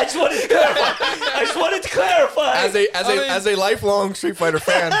 I just wanted to clarify. As a lifelong Street Fighter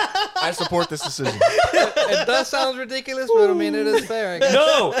fan, I support this decision. It does sound ridiculous, but I mean, it is fair. I guess.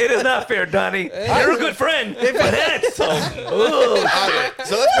 No, it is not fair, Donnie. You're a good good friend. But that's so.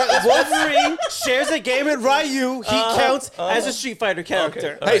 So let's Wolverine shares a game with Ryu. He counts as a Street Fighter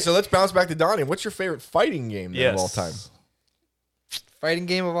character. hey, so let's bounce back to Donnie. What's your favorite fighting game then of all time? Fighting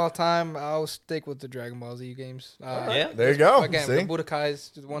game of all time, I'll stick with the Dragon Ball Z games. Yeah. There you go. Again, See? the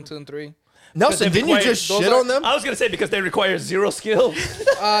Budokais, 1, 2, and 3. Nelson, didn't you require- just those shit are- on them? I was gonna say because they require 0 skill.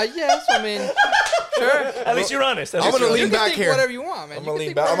 Yes, I mean, sure. At least you're honest. At I'm least gonna you're lean You can back think here. whatever you want, man. I'm You gonna can lean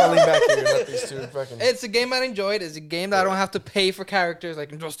think back. I'm whatever gonna lean back here and let these two fucking. It's a game I enjoyed. It's a game that I don't have to pay for characters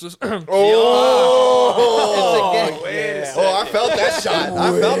like Injustice. Oh, It's a game. Wait a oh! I felt that shot.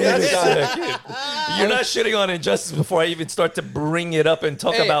 I felt that shot. You're not shitting on Injustice before I even start to bring it up and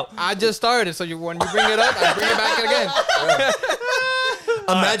talk Hey, about. I just started, so when you bring it up, I bring it back again.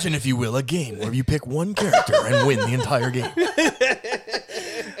 Imagine, if you will, a game where you pick one character and win the entire game.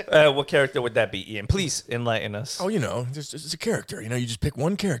 What character would that be, Ian? Please enlighten us. Oh, you know, just it's a character. You know, you just pick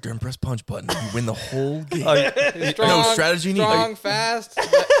one character and press punch button. And you win the whole game. Strong, No strategy needed. Strong, fast,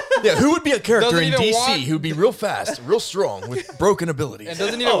 Yeah, who would be a character Doesn't in even DC walk. who'd be real fast, real strong, with broken abilities? and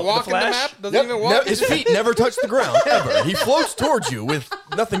doesn't even Oh, walk the in the Flash? map. Doesn't Yep, even walk. his feet never touch the ground, ever. He floats towards you with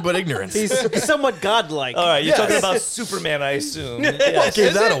nothing but ignorance. He's somewhat godlike. All right, you're Yes. talking about Superman, I assume. What Yes.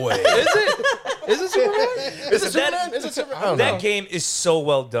 gave that away? Is it Superman? Is it That- Superman? Is it Superman? I don't know. That game is so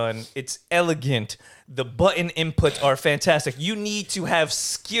well done. It's elegant. The button inputs are fantastic. You need to have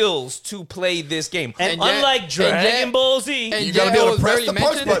skills to play this game. And yet- Unlike and Dragon yet- Ball Z, And You gotta yet be able it to was press barely the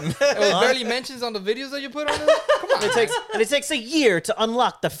punch mentioned. button. It was barely mentions on the videos that you put on there. Come on. And it takes a year to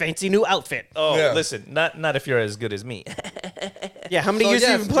unlock the fancy new outfit. oh, Yeah. listen, not if you're as good as me. Yeah, how many So years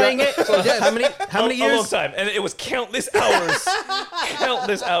have you yes, been playing it? so yes. How many A long years? time, and it was countless hours.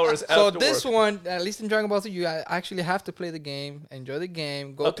 Countless hours. So after this work. one, at least in Dragon Ball Z, you actually have to play the game, enjoy the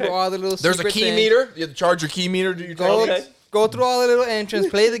game, go Okay. through all the little. There's a secret key things. meter. You have to charge your key meter. Do you Go, Okay. go through all the little entrance,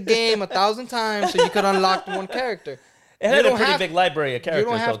 play the game 1,000 times so you could unlock one character. It You had a don't pretty have- big library of You characters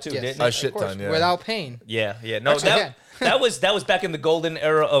don't though have too, to. Yes, didn't A it? of shit course, ton, yeah. without pain. Yeah. No, Actually, that, that was back in the golden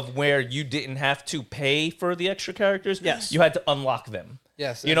era of where you didn't have to pay for the extra characters. Yes. You had to unlock them.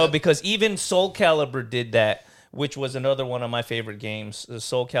 Yes, You know, because even Soul Calibur did that, which was another one of my favorite games.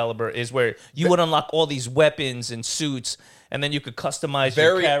 Soul Calibur is where you would unlock all these weapons and suits, and then you could customize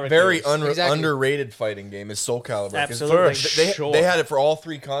your Very, characters. very Exactly. underrated fighting game is Soul Calibur. 'Cause Absolutely. For They had it for all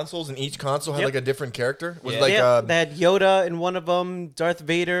 3 consoles, and each console had Yep. like a different character. It was Yeah. like Yeah, they had Yoda in one of them, Darth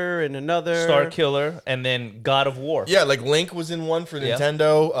Vader in another. Star Killer, and then God of War. yeah, like Link was in one for Yeah.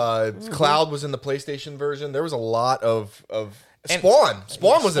 Nintendo. Mm-hmm. Cloud was in the PlayStation version. There was a lot of And- Spawn.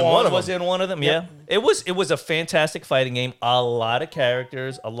 Spawn was in one of was them. in one of them. Yeah, it was a fantastic fighting game. A lot of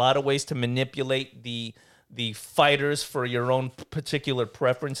characters, a lot of ways to manipulate the fighters for your own particular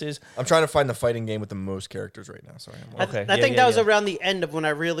preferences. I'm trying to find the fighting game with the most characters right now. Sorry. I'm Okay. I Yeah, think yeah, that was yeah. around the end of when I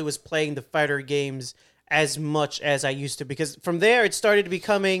really was playing the fighter games as much as I used to, because from there it started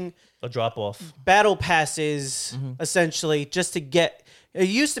becoming A drop off. battle passes essentially just to get. It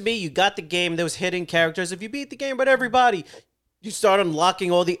used to be you got the game, there was hidden characters. If you beat the game with everybody, you start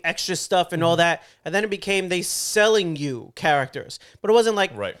unlocking all the extra stuff and all that, and then it became they selling you characters, but it wasn't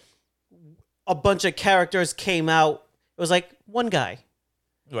like Right. a bunch of characters came out. It was like one guy,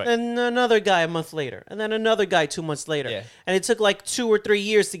 Right. and another guy a month later, and then another guy 2 months later. Yeah. And it took like 2 or 3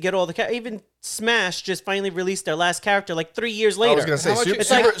 years to get all the even Smash just finally released their last character like 3 years later. I was gonna say How much Super, you- it's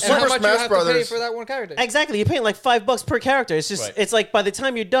like- Super, and how Super much you Smash have to pay Brothers. for that one character? Exactly. You're paying like $5 per character. It's just Right. it's like by the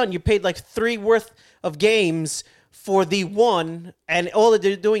time you're done, you paid like 3 worth of games for the one, and all that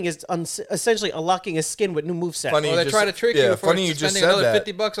they're doing is essentially unlocking a skin with new moveset. Funny. Or they just- try to trick yeah, you for funny you just spending said another that.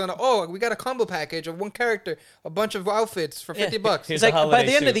 $50 on. Oh, we got a combo package of one character, a bunch of outfits for $50. Here's It's like a by holiday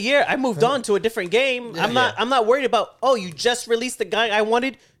the end suit. of the year, I moved on to a different game. I'm not worried about. Oh, you just released the guy I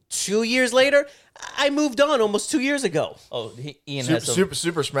wanted 2 years later. I moved on almost 2 years ago. Oh, Ian has some.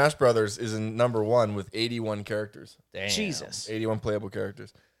 Super Smash Brothers is in #1 with 81 characters, Damn. Jesus. 81 playable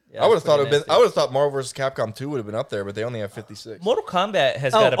characters. Yeah, I would have thought pretty nasty. I would have thought Marvel vs. Capcom 2 would have been up there, but they only have 56. Mortal Kombat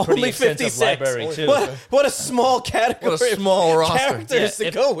has got a pretty only extensive 56. library too. What a small category. What a small of roster. characters to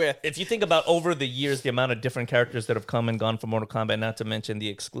if, go with. If you think about over the years, the amount of different characters that have come and gone from Mortal Kombat, not to mention the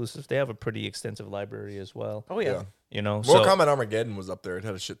exclusives, they have a pretty extensive library as well. Oh yeah. Yeah. You know, Mortal so, Kombat Armageddon was up there. It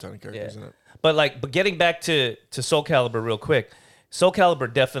had a shit ton of characters in it. But getting back to Soul Calibur real quick. Soul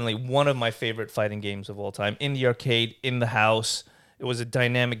Calibur definitely one of my favorite fighting games of all time. In the arcade, in the house, it was a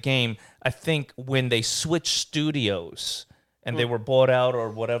dynamic game. I think when they switched studios and they were bought out or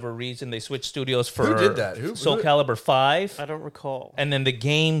whatever reason, they switched studios for Who did that? Who- Soul who- Calibur 5. I don't recall. And then the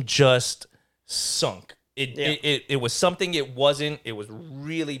game just sunk. It was something it wasn't. It was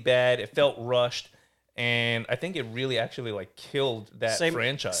really bad. It felt rushed. and I think it really actually like killed that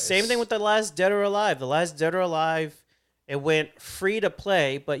franchise. Same thing with The Last Dead or Alive. The Last Dead or Alive, it went free to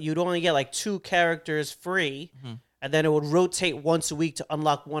play, but you'd only get like 2 characters free. And then it would rotate once a week to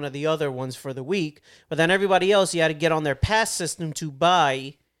unlock one of the other ones for the week. But then everybody else, you had to get on their pass system to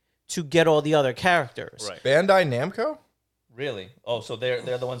buy to get all the other characters. Right. Bandai Namco? Really? Oh, so they're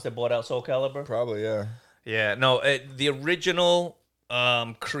the ones that bought out Soul Calibur? Probably, yeah. Yeah, no, the original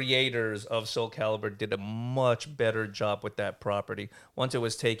creators of Soul Calibur did a much better job with that property. Once it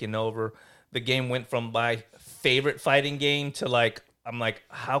was taken over, the game went from my favorite fighting game to like, I'm like,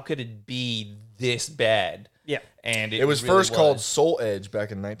 how could it be this bad? Yeah. And It was really first called Soul Edge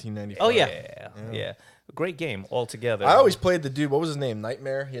back in 1995. Oh, yeah. Yeah. A great game altogether. I always played the dude. What was his name?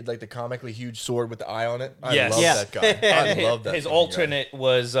 Nightmare. He had like the comically huge sword with the eye on it. I Yes. love Yeah. that guy. I love that. His fucking alternate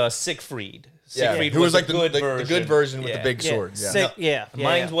was Siegfried. guy. Yeah, Siegfried who was like the the good version with Yeah. the big sword. Yeah. Sick, yeah.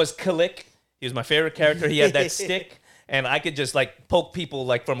 Mine was Kalik. He was my favorite character. He had that stick, and I could just like poke people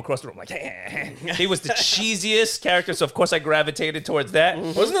like from across the room. Like, he was the cheesiest character, so of course I gravitated towards that.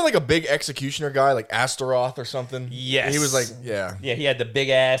 Wasn't there like a big executioner guy, like Astaroth or something? Yes. He was like, yeah. Yeah, he had the big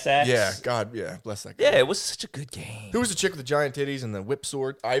ass axe. Yeah, God, yeah, bless that guy. Yeah, it was such a good game. Who was the chick with the giant titties and the whip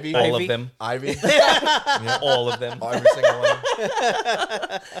sword? Ivy? All Ivy? of them. Ivy? All of them. Every single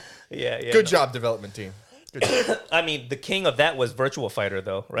one. Yeah. Good job, development team. Good job. I mean, the king of that was Virtua Fighter,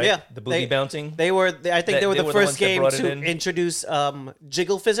 though, right? Yeah, The booty bouncing. I think they were the the first ones that game brought it to in. introduce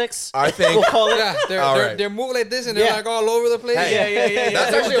jiggle physics. I think. We'll call it. Yeah, All they're right. they're moving like this and they're Yeah. like all over the place. Yeah.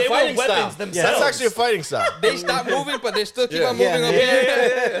 That's actually They a were fighting weapons style. themselves. That's actually a fighting style. They stop moving, but they still keep Yeah. on moving Yeah. up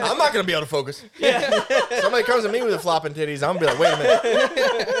here. I'm not going to be able to focus. Somebody comes at me with the flopping titties, I'm going to be like, wait a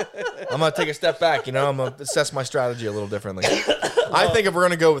minute. I'm going to take a step back, I'm going to assess my strategy a little differently. I think if we're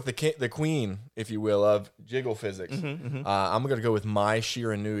going to go with the queen, if you will, of jiggle physics, I'm going to go with Mai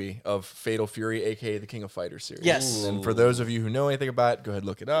Shiranui of Fatal Fury, a.k.a. the King of Fighters series. Yes. And for those of you who know anything about it, go ahead and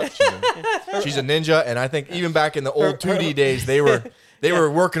look it up. She's a ninja, and I think even back in the old 2D days, they were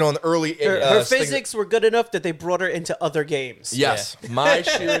working on the early... Her physics were good enough that they brought her into other games. Yes. Mai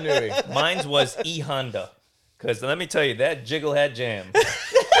Shiranui. Mine was E Honda. Because let me tell you, that jiggle had jam.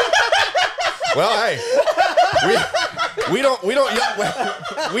 Well, hey, we don't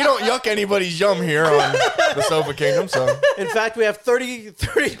yuck anybody's yum here on the Sofa Kingdom. So In fact, we have 30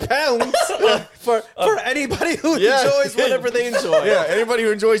 pounds for anybody who Yeah. enjoys whatever they enjoy. yeah, anybody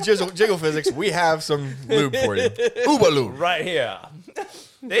who enjoys jiggle physics, we have some lube for you. Uber lube. Right here.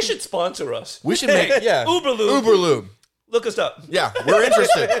 They should sponsor us. We should make Uber lube. Uber lube. Look us up. Yeah, we're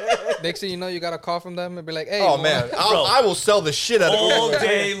interested. Next thing you know, you got a call from them and be like, hey. Oh man, I will sell the shit out of All Uber lube.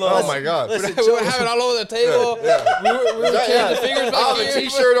 day long. Oh my god. Listen, We would have it all over the table. Yeah. We were changing fingers I'll back have a here.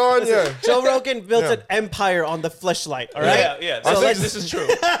 t-shirt on. Yeah. Joe Rogan built Yeah. an empire on the fleshlight. All right. Yeah. So This is true.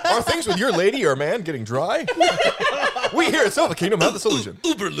 Are things with your lady or man getting dry? We here at Sofa Kingdom have the solution.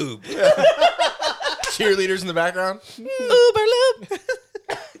 Uber lube. Cheerleaders in the background. Uber lube.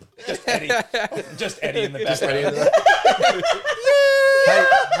 Just Eddie. Just Eddie in the Just background. ready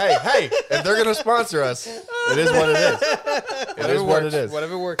hey, if they're gonna sponsor us, it is what it is. It is what it is.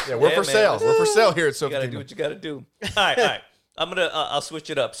 Whatever works. Yeah, we're Yeah, for man. sale. We're for sale here at You Sofa gotta do Kingdom. what you gotta do. All right. I'll switch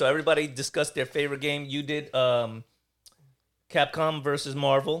it up. So everybody discussed their favorite game. You did Capcom versus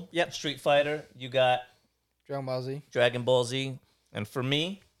Marvel. Yep. Street Fighter. You got Dragon Ball Z. Dragon Ball Z. And for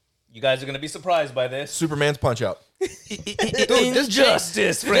me, you guys are gonna be surprised by this. Superman's Punch Out. Injustice Just change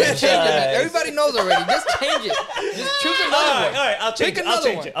it, man. franchise. Everybody knows already. Just change it. Just choose another All one. right, I'll change Pick it. I'll another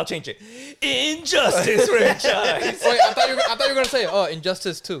change one. it. I'll change it. Injustice franchise. Wait, I thought you were gonna say,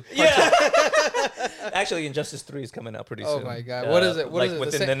 Injustice 2. Yeah. Actually, Injustice 3 is coming out pretty Oh soon. my God. What is it? What like is it? The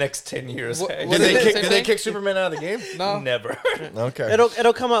within sa- the next 10 years. What- hey. what Did is they it? kick? Same Did they thing? kick Superman out of the game? No. Never. Okay.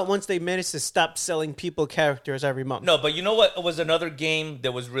 It'll come out once they manage to stop selling people characters every month. No, but you know what was another game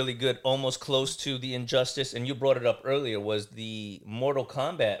that was really good, almost close to the Injustice, and you brought it up earlier, was the Mortal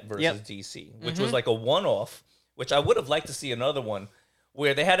Kombat versus Yep. DC, which was like a one-off, which I would have liked to see another one,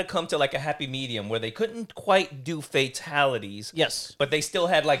 where they had to come to like a happy medium, where they couldn't quite do fatalities, Yes. but they still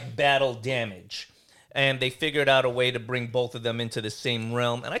had like battle damage. And they figured out a way to bring both of them into the same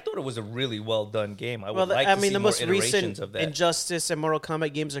realm, and I thought it was a really well done game. I would like to see the more most iterations recent of that. Injustice and Mortal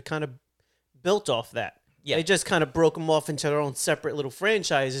Kombat games are kind of built off that. Yeah. They just kind of broke them off into their own separate little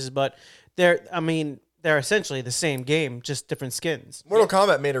franchises, but they're essentially the same game, just different skins. Mortal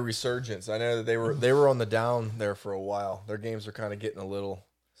Kombat made a resurgence. I know that they were on the down there for a while. Their games are kind of getting a little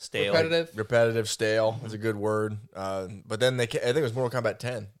Stale. Repetitive. stale is a good word. But then I think it was Mortal Kombat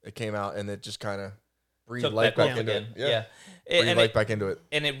 10. It came out and it just kind of breathed Took life that back off into again. it. Yeah. Breathed And life it- back into it.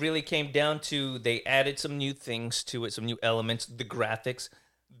 And it really came down to they added some new things to it, some new elements, the graphics.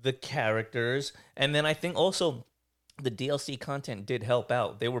 the characters, and then I think also the DLC content did help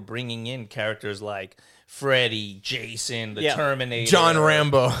out. They were bringing in characters like Freddy, Jason, the Terminator, John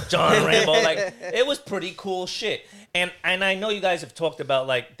Rambo. Like, it was pretty cool shit. And I know you guys have talked about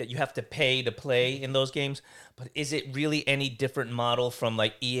like that you have to pay to play in those games, but is it really any different model from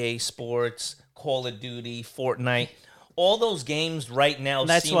like EA Sports, Call of Duty, Fortnite? All those games right now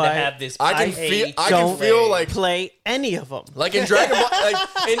That's seem why to have this. I can feel like play any of them. Like in Dragon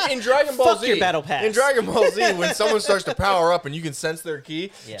Ball, in Dragon Ball Fuck Z, your battle pass. in Dragon Ball Z, when someone starts to power up and you can sense their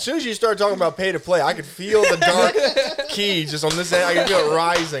ki, as soon as you start talking about pay to play, I could feel the dark ki just on this end. I could feel it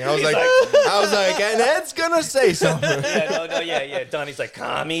rising. I was like, and Ed's gonna say something. Yeah. Donnie's like,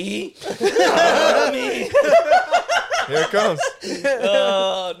 Kami. Kami. Here it comes.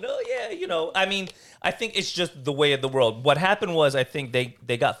 I mean, I think it's just the way of the world. What happened was, I think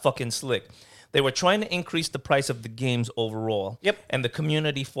they got fucking slick. They were trying to increase the price of the games overall. Yep. And the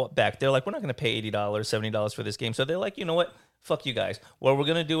community fought back. They're like, we're not going to pay $80, $70 for this game. So they're like, you know what? Fuck you guys. What we're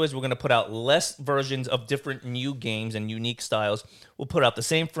going to do is we're going to put out less versions of different new games and unique styles. We'll put out the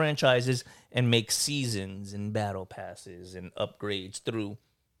same franchises and make seasons and battle passes and upgrades through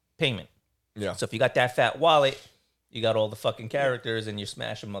payment. Yeah. So if you got that fat wallet, you got all the fucking characters and you're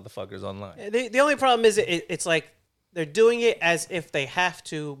smashing motherfuckers online. The only problem is it's like they're doing it as if they have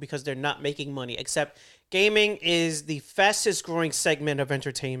to because they're not making money. Except gaming is the fastest growing segment of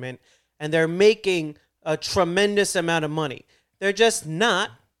entertainment, and they're making a tremendous amount of money. They're just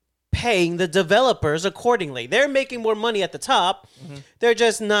not paying the developers accordingly. They're making more money at the top. Mm-hmm. They're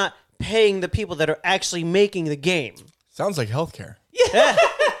just not paying the people that are actually making the game. Sounds like healthcare. Yeah.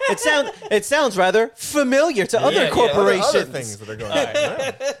 It sounds rather familiar to other corporations. Other things that are going on.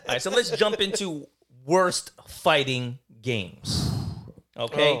 All right, so let's jump into worst fighting games.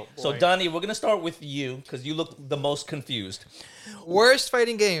 Okay, so Donnie, we're gonna start with you because you look the most confused. Worst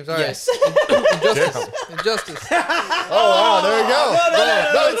fighting games. All right. Yes. Injustice. Oh, wow, there you go.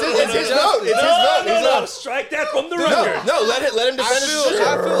 No, it's his vote. It's his vote. No, strike that from the record. No, let him defend his I feel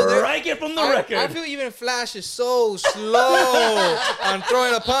there- Strike it from the record. I feel even Flash is so slow on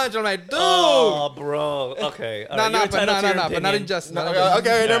throwing a punch. I'm like, dude. Oh, bro. Okay. All right, you're entitled to your but not opinion. Injustice.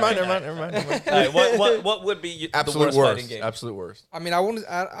 Okay, never mind. All right, what would be the Absolute worst worst. fighting game? Absolute worst. I mean, I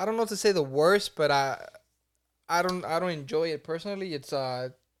don't know what to say the worst, but I don't enjoy it personally. It's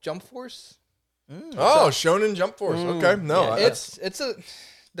Jump Force. Oh, Shonen Jump Force. Okay, no, Yeah,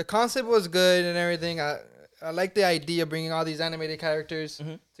 the concept was good and everything. I like the idea of bringing all these animated characters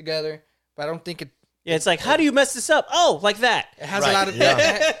together, but I don't think it. Yeah, it's like, how do you mess this up? Oh, like that. It has a lot of.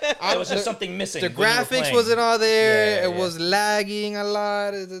 There was just something missing. The when you were graphics playing. wasn't all there. Yeah, It was lagging a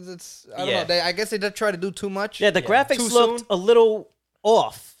lot. It's I don't know. I guess they did try to do too much. Yeah, the graphics Too looked soon. a little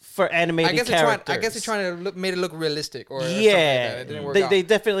off for animated characters. I guess they're trying to made it look realistic. Or something like Yeah, that. It didn't work out. they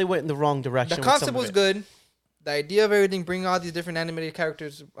definitely went in the wrong direction. The with concept some of was it. good. The idea of everything, bringing all these different animated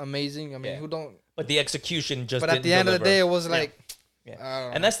characters, amazing. I mean, who don't? But the execution just. But at didn't the end of the deliver. day, it was like. Yeah. I don't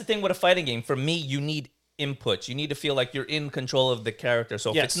know. And that's the thing with a fighting game. For me, you need inputs. You need to feel like you're in control of the character.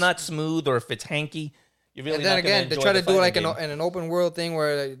 So if Yes. it's not smooth or if it's hanky, you're really And then not gonna again, they enjoy try the to do like fighting game. an open world thing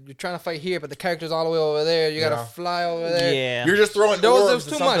where you're trying to fight here, but the character's all the way over there. You gotta fly over there. Yeah. You're just throwing There was orbs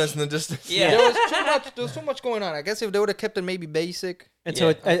too and something much. that's in the distance. Yeah. There was too much. There was too much going on. I guess if they would have kept it maybe basic. Into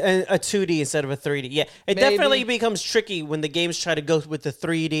a 2D instead of a 3D. Yeah, it Maybe. definitely becomes tricky when the games try to go with the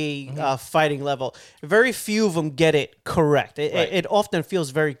 3D fighting level. Very few of them get it correct. It often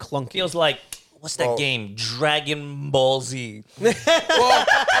feels very clunky. Feels like what's that game? Dragon Ball Z. Well,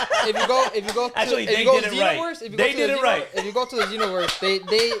 if you go to, Actually, if they you go did it right. Xenoverse, if you They go to did the it right. If you go to the Xenoverse,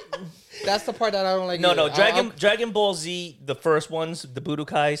 they that's the part that I don't like. No, either. Dragon Ball Z, the first ones, the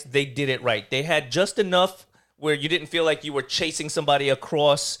Budokais, they did it right. They had just enough where you didn't feel like you were chasing somebody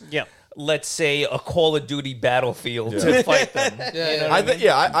across, let's say, a Call of Duty battlefield to fight them.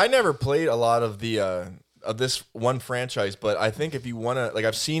 I never played a lot of the of this one franchise, but I think if you want to, like,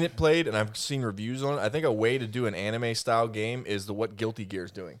 I've seen it played and I've seen reviews on it. I think a way to do an anime style game is what Guilty Gear is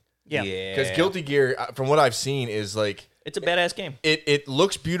doing. Yeah. Because Guilty Gear, from what I've seen, is like It's a badass game. it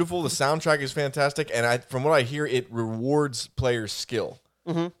looks beautiful. The soundtrack is fantastic, and from what I hear, it rewards players' skill.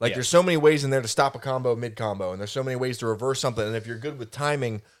 Like there's so many ways in there to stop a combo mid combo, and there's so many ways to reverse something. And if you're good with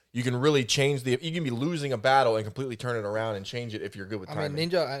timing, you can really change you can be losing a battle and completely turn it around and change it if you're good with timing. I mean,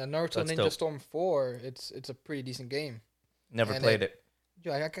 Naruto That's Ninja dope. Storm 4. It's a pretty decent game. Never And played it.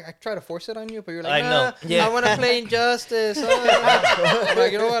 I try to force it on you, but you're like, I know. Yeah. I want to play Injustice. I'm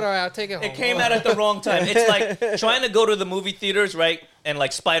like, you know what? All right, I'll take it home. It came out at the wrong time. It's like trying to go to the movie theaters, right? And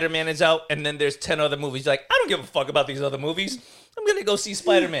like Spider-Man is out, and then there's 10 other movies. You're like, I don't give a fuck about these other movies. I'm gonna go see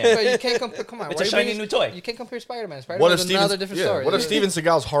Spider-Man. But you can't compare. Come on, It's a shiny new toy. You can't compare Spider-Man. What Spider-Man if is another Steven? different Yeah. story. What if Steven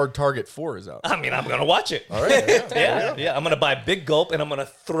Seagal's Hard Target 4 is out? I mean, I'm gonna watch it. All right. Yeah. I'm gonna buy a big gulp and I'm gonna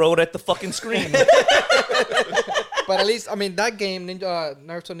throw it at the fucking screen. But at least, I mean, that game,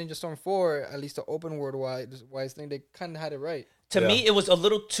 Naruto Ninja Storm 4, at least the open world wise thing, they kind of had it right. To me, it was a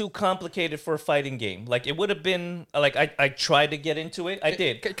little too complicated for a fighting game. Like it would have been like I tried to get into it. I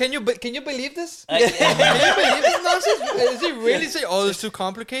did. Can you believe this? Can you believe this nonsense? Is he really saying, "Oh, it's too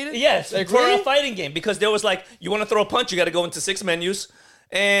complicated"? Yes, Like, for really? a fighting game because there was like you want to throw a punch, you got to go into 6 menus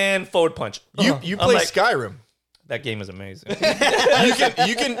and forward punch. You I'm play like, Skyrim. That game is amazing.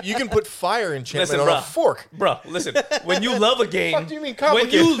 You can put fire enchantment on a fork. Bro, listen. When you love a game, What the fuck do you mean when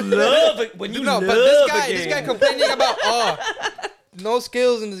you complicated? love it, when you No, love but this guy a game, complaining about no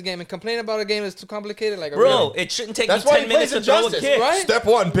skills in this game and complaining about a game that's too complicated. Like, bro, it shouldn't take That's me why 10 he plays minutes to throw a Injustice, kick. right? Step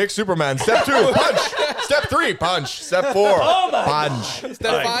 1, pick Superman. Step 2, punch. Step 3, punch. Step 4, Oh my punch.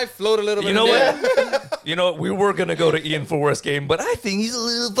 Step All right. 5, float a little bit. You know in there. what? You know, we were gonna go to Ian for worst game, but I think he's a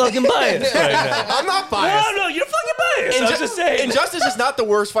little fucking biased right now. I'm not biased. No, you're fucking biased. I'm just saying. Injustice is not the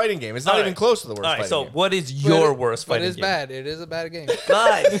worst fighting game. It's not All even right. close to the worst All right, fighting so game. what is But your it- worst But fighting it's game? bad. It is a bad game.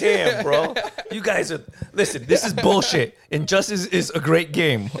 God damn, bro. You guys are listen, this is bullshit. Injustice is a great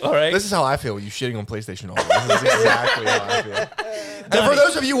game. All right. This is how I feel with you shitting on PlayStation all the time. This is exactly how I feel. And for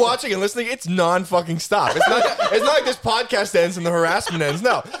those of you watching and listening, it's non-fucking stop. It's not like this podcast ends and the harassment ends.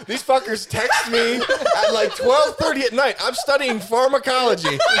 No. These fuckers text me at like 12:30 at night. I'm studying pharmacology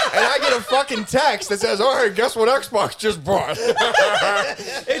and I get a fucking text that says, all right, guess what Xbox just bought?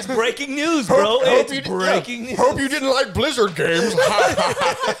 It's breaking news, bro. It's breaking news. Hope you didn't like Blizzard games.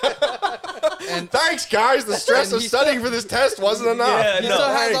 And Thanks, guys. The stress And of he studying for this test wasn't enough. Yeah, he no. still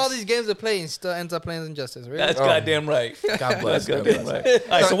has Thanks. all these games to play and still ends up playing Injustice. Really? That's goddamn right. God bless. That's God goddamn bless. right.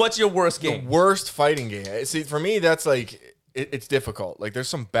 All right, so what's your worst The game? worst fighting game. See, for me, that's like it's difficult. Like, there's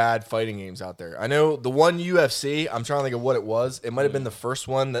some bad fighting games out there. I know the one UFC. I'm trying to think of what it was. It might have been the first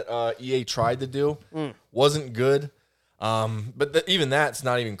one that EA tried to do. Wasn't good. But even that's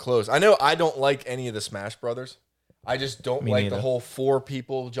not even close. I know I don't like any of the Smash Brothers. I just don't Me like neither. the whole 4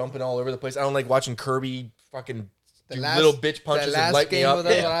 people jumping all over the place. I don't like watching Kirby fucking The do last- little bitch punches the and last light me game up.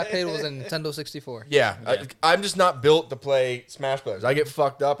 that I played was in Nintendo 64. Yeah, I'm just not built to play Smash Brothers. I get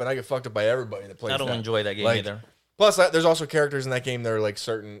fucked up, and I get fucked up by everybody that plays. I don't that. enjoy that game Like, either. Plus, there's also characters in that game that are like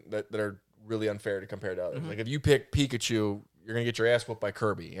certain that are really unfair to compare to others. Like if you pick Pikachu, you're gonna get your ass whooped by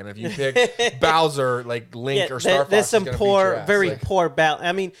Kirby, and if you pick Bowser, like Link or Star Fox, there's is some gonna beat your ass. very Like, poor balance.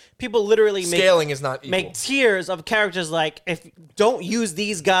 I mean, people literally scaling is not equal. make tiers of characters like if you don't use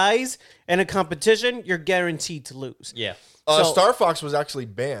these guys in a competition, you're guaranteed to lose. Yeah. So- Star Fox was actually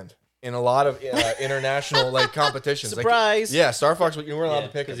banned in a lot of international like competitions. Surprise. Like, yeah, Star Fox. You weren't allowed Yeah,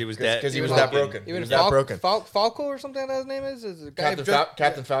 to pick 'cause him he was that- because he he was was that broken. broken. He Even was that broken. Falco or something like that his name is a guy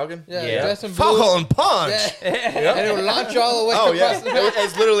Captain Falcon. Yeah, Yeah. dressed in blue. Falcon Punch. Yeah. And it would launch you all the way. Oh yeah, across the-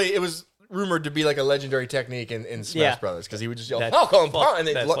 it's literally it was rumored to be like a legendary technique in Smash Yeah. Brothers because he would just yell That's Falcon fuck- Punch and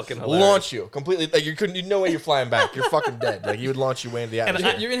that's they fucking hilarious. launch you completely. Like you couldn't, no way you're flying back. You're fucking dead. Like he would launch you way into the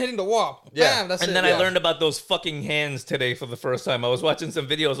atmosphere. You're even hitting the wall. Yeah. Bam, that's And it. then yeah. I learned about those fucking hands today for the first time. I was watching some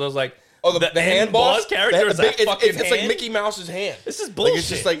videos. I was like, Oh, the hand boss character is The big- that fucking it's like hand? Mickey Mouse's hand. This is Like bullshit. it's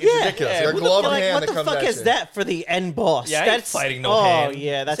just like it's ridiculous. yeah, Like a who the glove You're like, hand what that the comes fuck at is you. that for the end boss? Yeah, I ain't fighting no oh, hand.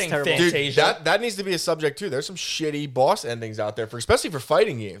 yeah, that's This ain't terrible. fancy. Dude, Fantasia. that needs to be a subject too. There's some shitty boss endings out there, especially for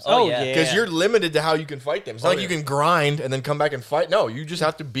fighting games. Oh, Oh, yeah. yeah. Because you're limited to how you can fight them. It's not Oh, like you yeah. can grind and then come back and fight. No, you just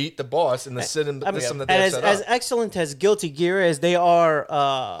have to beat the boss in the system that they and have set as up. excellent as Guilty Gear is, they are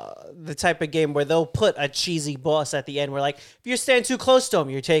the type of game where they'll put a cheesy boss at the end. Where like, if you stand too close to them,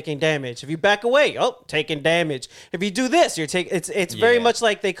 you're taking damage. If you back away, taking damage. If you do this, you're taking. It's very Yeah. much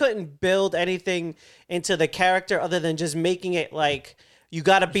like they couldn't build anything into the character other than just making it like you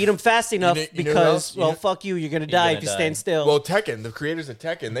got to beat them fast enough know- you know because what else? fuck you, you're gonna die gonna if you die. stand still. Well, Tekken, the creators of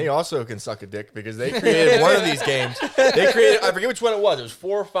Tekken, they also can suck a dick because they created one of these games. They created, I forget which one it was. It was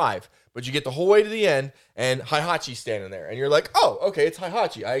 4 or 5. But you get the whole way to the end, and Heihachi's standing there. And you're like, oh, okay, it's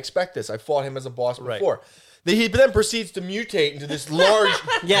Heihachi. I expect this. I fought him as a boss before. He then proceeds to mutate into this large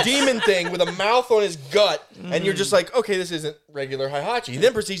Yes. demon thing with a mouth on his gut. And you're just like, okay, this isn't regular Heihachi. He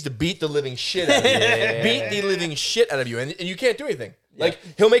then proceeds to beat the living shit out of you. Beat the living shit out of you. And you can't do anything. Like,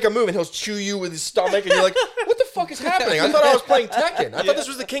 he'll make a move and he'll chew you with his stomach. And you're like, what the fuck is happening? I thought I was playing Tekken. I thought this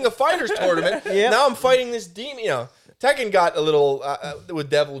was the King of Fighters tournament. Yep. Now I'm fighting this demon, Tekken got a little with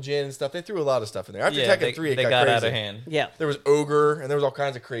Devil Jin and stuff. They threw a lot of stuff in there. After Tekken 3, it they got crazy. out of hand. Yeah. There was Ogre, and there was all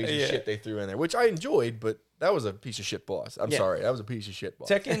kinds of crazy shit they threw in there, which I enjoyed, but that was a piece of shit boss. I'm sorry. That was a piece of shit boss.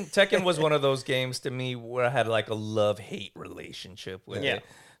 Tekken was one of those games to me where I had like a love-hate relationship with it.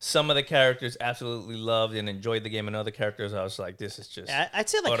 Some of the characters absolutely loved and enjoyed the game, and other characters I was like, this is just I'd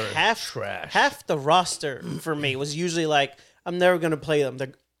say like utter trash. half the roster for me was usually like, I'm never going to play them.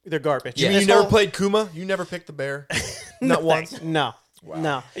 They're garbage. You mean you never played Kuma? You never picked the bear? Not once? No.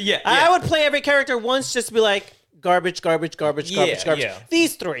 No. Yeah, I would play every character once just to be like, garbage. Yeah.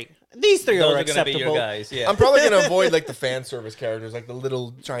 These three Those are are going to acceptable. be your guys. Yeah. I'm probably going to avoid like the fan service characters, like the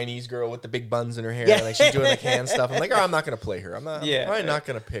little Chinese girl with the big buns in her hair. Yeah. Like she's doing like hand stuff. I'm like, oh, I'm not going to play her. I'm Yeah. probably not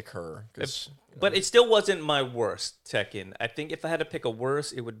going to pick her. But it still wasn't my worst Tekken. I think if I had to pick a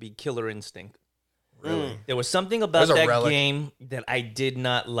worst, it would be Killer Instinct. Really? There was something about There's a that relic. game that I did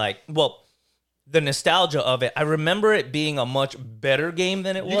not like. Well, the nostalgia of it. I remember it being a much better game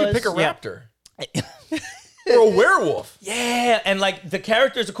than it was. You could pick a Yeah. raptor. Or a werewolf. Yeah, and like the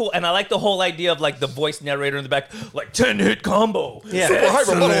characters are cool, and I like the whole idea of like the voice narrator in the back, like 10-hit combo. Yeah. Super hyper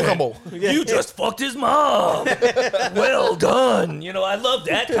Excellent. bubble combo. You just fucked his mom. Well done. You know, I love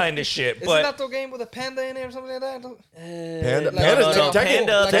that kind of shit. Isn't But that the game with a panda in it or something like that? Panda's no, in Tekken.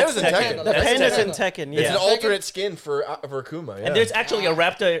 Panda, Panda's in that's Tekken. Tekken. The That's pandas in Tekken. Tekken, It's yeah. an alternate skin for Kuma. Yeah. and there's actually a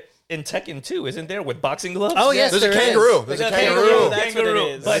raptor in Tekken too, isn't there, with boxing gloves? Oh, yes, There's a there is. kangaroo. There's a There's kangaroo. That's what it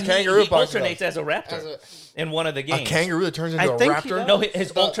is. But There's a kangaroo he boxing alternates as a raptor As a- in one of the A games. kangaroo that turns into I a think he raptor? does. No,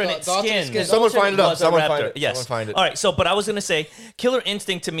 his alternate the alternate skin. skin. Someone find it up. was a Someone raptor. find it. Yes. Someone find it. All right. So, but I was gonna say, Killer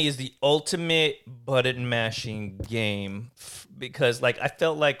Instinct to me is the ultimate button mashing game because, like, I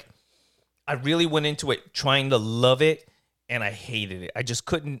felt like I really went into it trying to love it, and I hated it. I just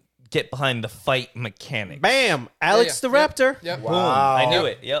couldn't get behind the fight mechanics. Bam! Alex Yeah, the Raptor. Yep. Boom! Wow. I knew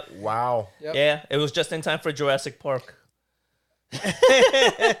it. Yep. Wow. Yep. Yeah, it was just in time for Jurassic Park.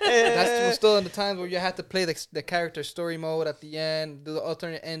 That's still in the times where you have to play the character story mode at the end, do the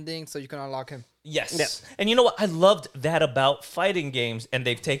alternate ending so you can unlock him. Yes. Yeah. And you know what? I loved that about fighting games, and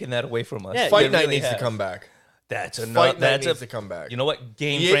they've taken that away from us. Yeah, Fight They Night really needs to have. come back. That's Fight enough. Night That's needs a to come back. You know what?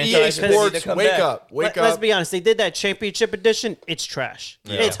 Game EA franchises need Sports, to come wake back. up. Wake Let's up. be honest. They did that championship edition. It's trash.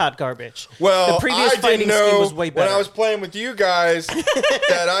 It's hot garbage. Well, the previous I fighting didn't know scheme was way better. when I was playing with you guys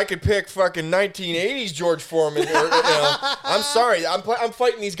that I could pick fucking 1980s George Foreman. I'm sorry, I'm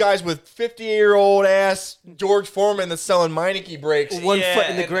fighting these guys with 50-year-old ass George Foreman that's selling Meineke breaks. One Yeah, foot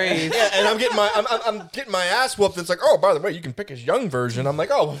in the and- grave. Yeah, and I'm getting my ass whooped. It's like, oh, by the way, you can pick his young version. I'm like,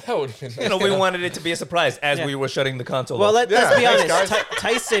 oh, well, that would have been. You know, we wanted it to be a surprise as we were shutting the console Well, off. let's be Yeah, honest.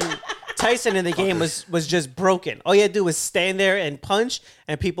 thanks, Tyson in the game was just broken. All you had to do was stand there and punch,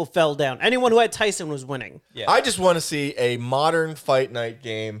 and people fell down. Anyone who had Tyson was winning. Yeah. I just want to see a modern Fight Night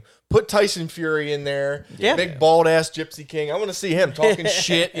game. Put Tyson Fury in there. Yeah. Big bald ass Gypsy King. I want to see him talking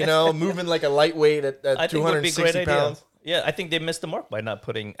shit, moving like a lightweight at I think it would be a great 260 idea. pounds. Yeah, I think they missed the mark by not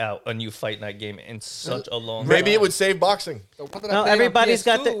putting out a new Fight Night game in such a long Maybe time. it would save boxing. The one that No, I played on everybody's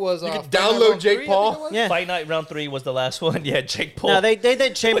got PS2 the- was, You could Fight Night download Round Jake 3, I Paul. think it was. Yeah. Fight Night Round 3 was the last one. Yeah, Jake Paul. No, they did Put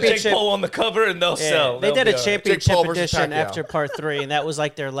Jake championship. Paul on the cover and they'll Yeah, sell. they They'll did be a all right. championship Jake Paul versus edition Pacquiao. after part 3, and that was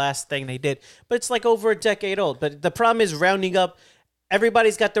like their last thing they did. But it's like over a decade old. But the problem is rounding up.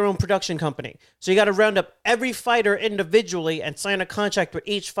 Everybody's got their own production company. So you got to round up every fighter individually and sign a contract with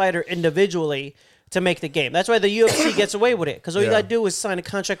each fighter individually to make the game. That's why the UFC gets away with it. Because all you Yeah. got to do is sign a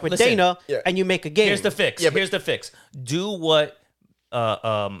contract with Listen, Dana yeah. and you make a game. Here's the fix. Yeah, but- Here's the fix. Do what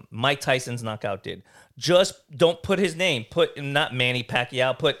Mike Tyson's knockout did. Just don't put his name. Put not Manny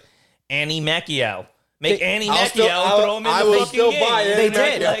Pacquiao. Put Annie Macchiao. Make Annie I'll Macchiao still- and throw him in I the will fucking still game. buy They Annie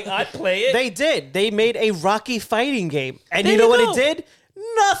did. Macchiao. Like, I'd play it. They did. They made a Rocky fighting game. And There you know you what go. it did?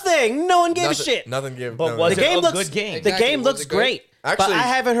 Nothing. No one gave a shit. Nothing give. But no, was The it game a looks good game? Exactly. The game Was looks it good? great. Actually- but I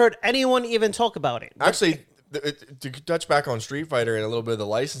haven't heard anyone even talk about it. Actually, to touch back on Street Fighter and a little bit of the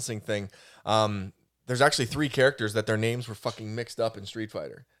licensing thing, there's actually 3 characters that their names were fucking mixed up in Street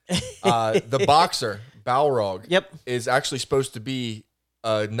Fighter. The boxer, Balrog, Yep. is actually supposed to be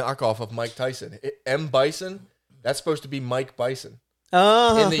a knockoff of Mike Tyson. M. Bison, that's supposed to be Mike Bison.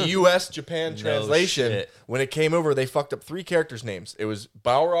 In the U.S. Japan translation, shit. when it came over, they fucked up 3 characters' names. It was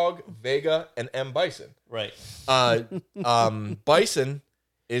Balrog, Vega, and M. Bison. Right. Bison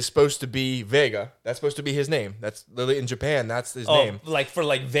is supposed to be Vega. That's supposed to be his name. That's literally in Japan. That's his name. Like for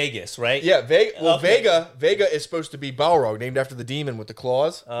like Vegas, right? Yeah, Okay. Vega is supposed to be Balrog, named after the demon with the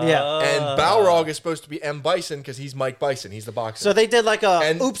claws. Yeah. And Balrog is supposed to be M. Bison because he's Mike Bison. He's the boxer. So they did like a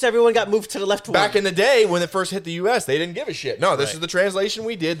And oops, everyone got moved to the left Back one. in the day when it first hit the U.S., they didn't give a shit. No, this is the translation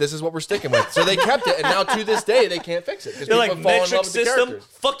we did. This is what we're sticking with. So they kept it, and now to this day they can't fix it because They're people like fall in metric love with the system.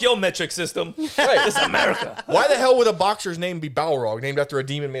 characters. Fuck your metric system. Right. This is America. Why the hell would a boxer's name be Balrog, named after a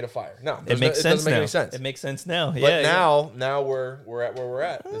demon made of fire? No, It makes it sense doesn't make now. any sense. It makes sense now. But Yeah. now we're at where we're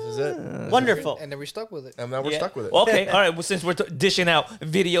at. This is it, Wonderful. And then we're stuck with it. and now we're Yeah. stuck with it. Okay, all right. Well, since we're dishing out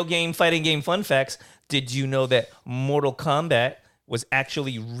video game, fighting game fun facts, did you know that Mortal Kombat was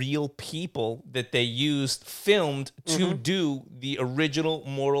actually real people that they filmed to do the original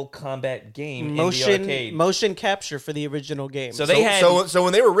Mortal Kombat game in the arcade? Motion capture for the original game. So they had So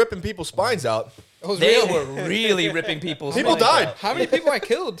when they were ripping people's spines out, It was they real. were really ripping people's people spines died. out. How many people I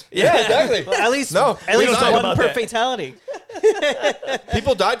killed? Yeah, exactly. Well, at least No, at we least don't talk one about per that. fatality.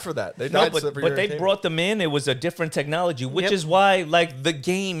 People died for that. They No, died but, for but your they entertainment. brought them in. It was a different technology, which Yep. is why like the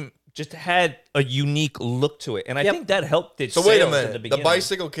game just had a unique look to it, and I Yep. think that helped it. So wait a sales at minute. the The beginning.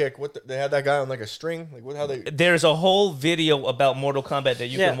 bicycle kick. They had that guy on like a string. Like what? How they? There's a whole video about Mortal Kombat that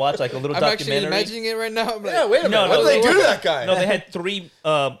you Yeah. can watch, like a little I'm actually documentary. imagining it right now. I'm like, Yeah, wait a minute. No, what no, did they they do to were- that guy? No, they had three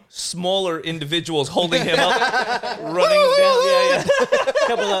smaller individuals holding him up, running down. Yeah,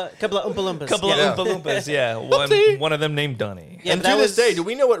 couple of Oompa Loompas. couple yeah. of Oompa Loompas. Yeah, one of them named Dunny. Yeah, and but to that this day, do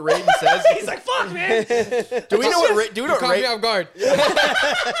we know what Raiden says? He's like, "Fuck, man." Do we know what? Do we know what caught me Raiden? off guard.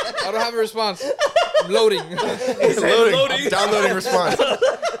 I don't have a response. I'm loading. Loading. I'm downloading response.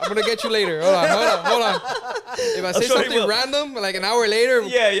 I'm gonna get you later. Hold on. If I say sure he something will. random, like an hour later,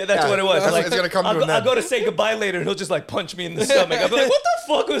 Yeah, that's Yeah, what it was. that's- Like, it's gonna come to I'll, an I'll end. go to say goodbye later, and he'll just like punch me in the stomach. I'll be like, "What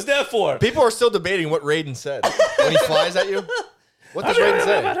the fuck was that for?" People are still debating what Raiden said when he flies at you. What does Raiden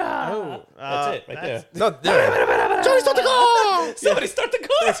say? Oh, That's it, right there. No, yeah. Johnny, start the car! Somebody start the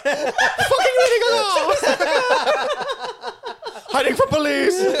car. Fucking Raiden, hiding from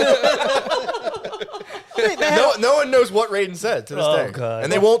police. No one knows what Raiden said to this Oh, day, God.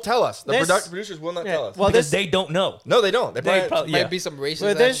 and they won't tell us. The This- producers will not yeah. tell us. Well, Because this they don't know. No, they don't. They They probably. probably, might yeah. be some racist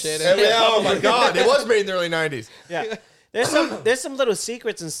Well, ass there's- shit. Yeah, oh my God! It was made in the early '90s. yeah. There's some little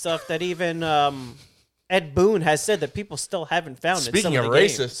secrets and stuff that even Ed Boon has said that people still haven't found. in Speaking some of the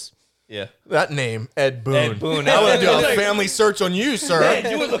games. racist, Yeah. that name Ed Boon. Ed Boon. I would do I was a like, family search on you, sir. Man,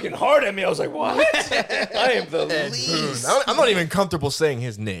 you were looking hard at me. I was like, "What?" I am the least. Boon. I'm not even comfortable saying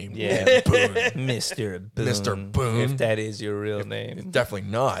his name. Yeah, Boon. Mr. Boone. Mr. Boone. If that is your real name. Definitely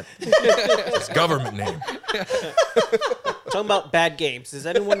not. It's government name. Talking about bad games. Does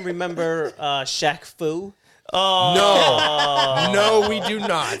anyone remember Shaq Fu? Oh, No, we do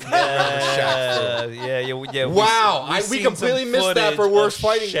not. yeah. Wow, we've we seen completely some missed that footage for worst of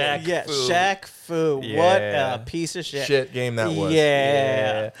fighting Shaq game. Yeah, Fu. Shaq Fu. What Yeah. a piece of shit. Shit game that was.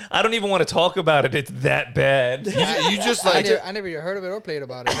 Yeah. I don't even want to talk about it. It's that bad. You just I like never even heard of it or played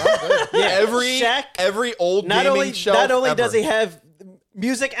about it. I'm good. Shaq- every old Not gaming only shelf does ever. he have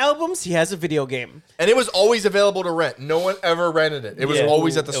music albums, he has a video game. And it was always available to rent. No one ever rented it. It was Yeah.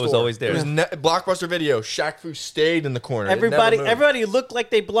 always at the It store. was always there. It was Blockbuster Video. Shaq Fu stayed in the corner. It never moved. Everybody looked like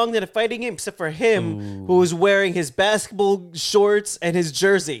they belonged in a fighting game except for him, who was wearing his basketball shorts and his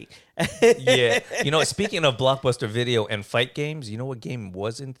jersey. Yeah. You know, speaking of Blockbuster Video and fight games, you know what game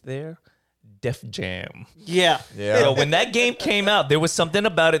wasn't there? Def Jam. Yeah. Yeah. You know, when that game came out, there was something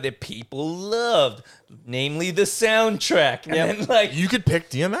about it that people loved, namely the soundtrack. And then, like, You could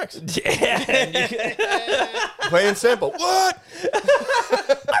pick DMX. yeah, and you- Plain simple. What?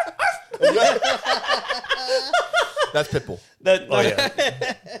 That's Pitbull. oh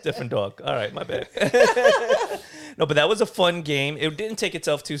yeah, different dog. All right, my bad. No, but that was a fun game. It didn't take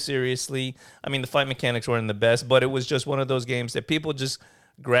itself too seriously. I mean, the fight mechanics weren't the best, but it was just one of those games that people just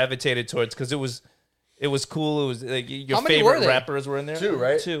gravitated towards because it was cool. It was like your How many were favorite there? rappers were in there. Two,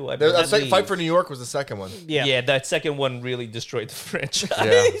 right? Two. I That's like believe. Fight for New York was the second one. Yeah, that second one really destroyed the franchise.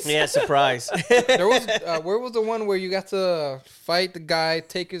 Yeah. Yeah, surprise. There was where was the one where you got to fight the guy,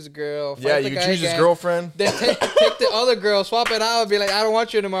 take his girl, fight Yeah, the you guy choose his again, girlfriend. then take the other girl, swap it out, and be like, I don't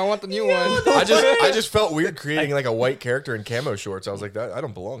want you anymore. I want the new one. I just felt weird creating like a white character in camo shorts. I was like, that I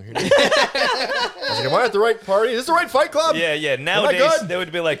don't belong here. I was like, am I at the right party? Is this the right fight club? Yeah. Nowadays, good? they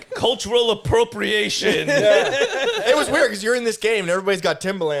would be like cultural appropriation. It was weird because you're in this game and everybody's got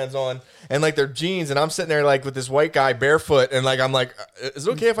Timberlands on, and like their jeans, and I'm sitting there like with this white guy barefoot, and like I'm like, is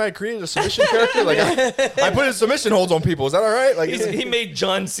it okay if I had created a submission character? Like I put in submission holds on people. Is that all right? Like He made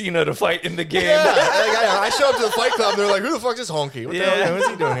John Cena to fight in the game. yeah, like, I show up to the fight club, and they're like, who the fuck is this honky? What the hell? What's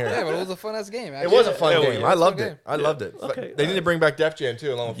he doing here? Yeah, but it was a fun ass game. It was a fun Yeah, game. yeah, I it was a loved fun it. game. I loved it. Okay, They need to bring back Def Jam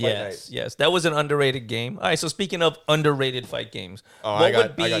too, along with Fight Yes, Night. yes, that was an underrated game. All right, so speaking of underrated fight games, Oh, what I got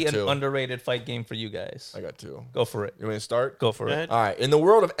would be an two. underrated fight game for you guys? I got two. Go for it. You want me to start? Go for Go it. ahead. All right. In the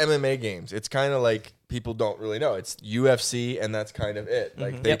world of MMA games, it's kind of like people don't really know. It's UFC, and that's kind of it.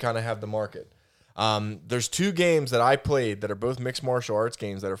 Like they kind of have the market. There's two games that I played that are both mixed martial arts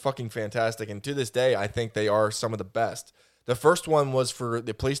games that are fucking fantastic, and to this day, I think they are some of the best. The first one was for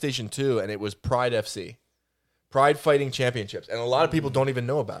the PlayStation 2, and it was Pride FC. Pride Fighting Championships, and a lot of people don't even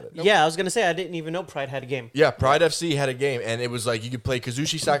know about it. Yeah, I was gonna say I didn't even know Pride had a game. Yeah, Pride FC had a game, and it was like you could play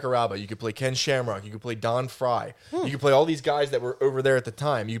Kazushi Sakuraba, you could play Ken Shamrock, you could play Don Fry, you could play all these guys that were over there at the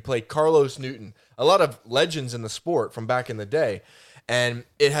time. You could play Carlos Newton, a lot of legends in the sport from back in the day. And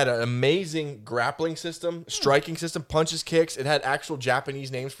it had an amazing grappling system, striking system, punches, kicks. It had actual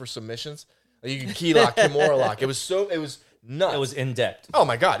Japanese names for submissions. Like you could key lock, kimura lock. It was nuts. It was in depth. Oh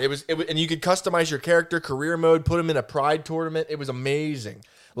my god! It was, and you could customize your character, career mode, put him in a Pride tournament. It was amazing.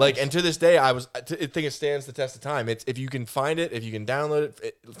 Like, and to this day, I think it stands the test of time. It's if you can find it, if you can download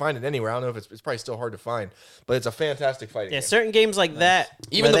it, find it anywhere. I don't know if it's probably still hard to find, but it's a fantastic fighting Yeah, game. certain games like that.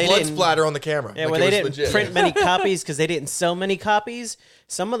 Even where the they blood didn't- splatter on the camera. Yeah, like, where it they was didn't legit. print many copies because they didn't sell many copies.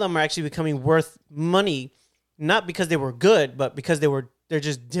 Some of them are actually becoming worth money, not because they were good, but because they're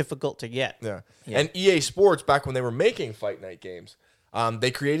just difficult to get. Yeah. And EA Sports, back when they were making Fight Night games,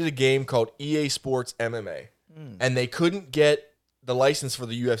 they created a game called EA Sports MMA, and they couldn't get the license for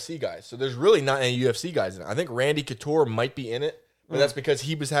the UFC guys. So there's really not any UFC guys in it. I think Randy Couture might be in it, but that's because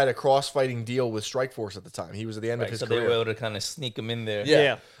he had a cross-fighting deal with Strikeforce at the time. He was at the end of Right, his so they career. were able to kind of sneak him in there.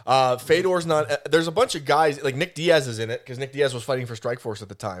 Yeah. Fedor's not. There's a bunch of guys like Nick Diaz is in it because Nick Diaz was fighting for Strikeforce at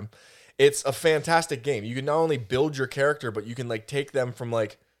the time. It's a fantastic game. You can not only build your character, but you can like take them from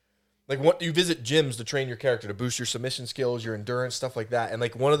like what you visit gyms to train your character to boost your submission skills, your endurance, stuff like that. And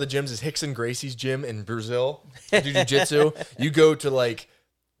like one of the gyms is Rickson Gracie's gym in Brazil to do jiu-jitsu. You go to like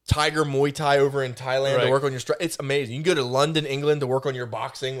Tiger Muay Thai over in Thailand to Right. work on your It's amazing. You can go to London, England to work on your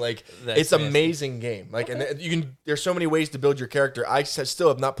boxing. Like That's it's fancy. amazing game. Like and you can. There's so many ways to build your character. I still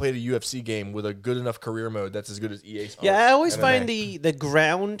have not played a UFC game with a good enough career mode that's as good as EA Sports. Yeah, I always MMA. find the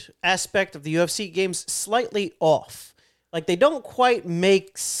ground aspect of the UFC games slightly off. Like they don't quite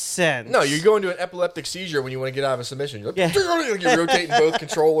make sense. No, you go into an epileptic seizure when you want to get out of a submission. You're like, Yeah. you're rotating both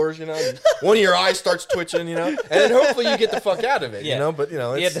controllers, you know. One of your eyes starts twitching, you know. And then hopefully you get the fuck out of it, Yeah. you know. But, you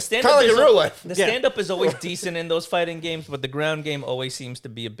know, Yeah, it's the stand kind up of like in real life. The Yeah. stand up is always decent in those fighting games, but the ground game always seems to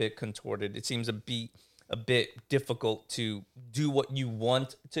be a bit contorted. It seems to be a bit difficult to do what you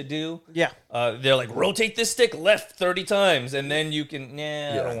want to do. Yeah. They're like, rotate this stick left 30 times, and then you can.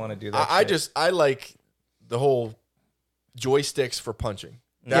 I don't want to do that. I like the whole joysticks for punching.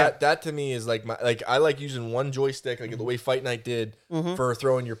 That to me is like I like using one joystick like the way Fight Night did for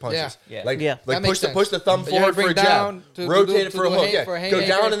throwing your punches. Yeah. Like Yeah. like That makes push the sense. thumb But you gotta forward for a bring down jab, to rotate do- it to for a do a hook. hang- Yeah, for a go hang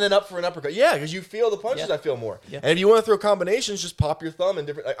down anchor. and then up for an uppercut. Yeah, because you feel the punches. Yeah. I feel more. Yeah. And if you want to throw combinations, just pop your thumb in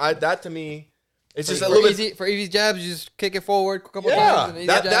different. That to me, it's just a For little bit. easy jabs, you just kick it forward a couple times. Yeah, And easy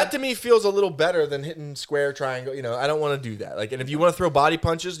that jab. to me feels a little better than hitting square, triangle. You know, I don't want to do that. Like, and if you want to throw body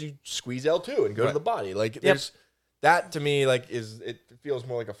punches, you squeeze L2 and go to the body. Like, there's that to me. Like, it feels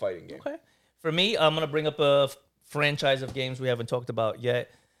more like a fighting game. Okay. For me, I'm going to bring up a franchise of games we haven't talked about yet,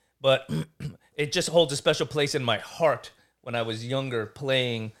 but it just holds a special place in my heart when I was younger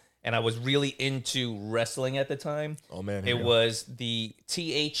playing, and I was really into wrestling at the time. Oh, man, here It we go. was the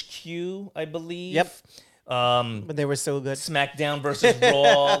THQ, I believe. Yep. Um, But they were so good. SmackDown versus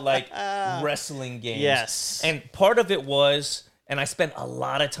Raw, like wrestling games. Yes. And part of it was, and I spent a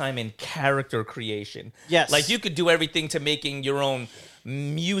lot of time in character creation. Yes. Like you could do everything to making your own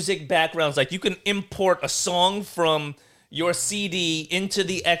music backgrounds. Like you can import a song from your CD into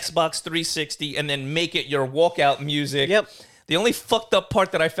the Xbox 360 and then make it your walkout music. Yep. The only fucked up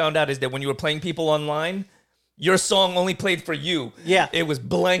part that I found out is that when you were playing people online, your song only played for you. Yeah. It was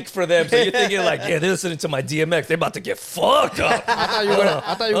blank for them. So you're thinking like, yeah, they're listening to my DMX. They're about to get fucked up. I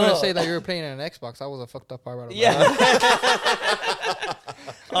thought you were gonna say that you were playing on an Xbox. That was a fucked up part about it. Yeah.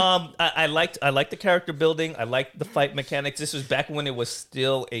 I liked the character building. I liked the fight mechanics. This was back when it was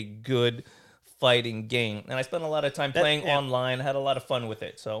still a good fighting game, and I spent a lot of time playing online. Had a lot of fun with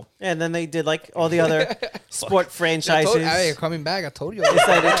it. So And then they did like all the other sport I franchises. told, hey, coming back. I told you.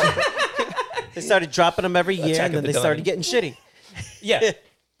 They started dropping them every year, Attack and of then the they started Dying. getting shitty. yeah,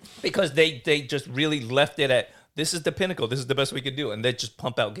 because they just really left it at this is the pinnacle. This is the best we could do. And they just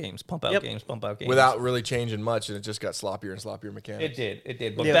pump out games, pump out games. Without really changing much, and it just got sloppier and sloppier mechanics. It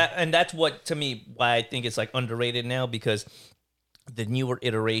did. But Yeah. that's what, to me, why I think it's like underrated now, because the newer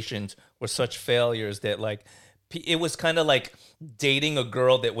iterations were such failures that like it was kind of like dating a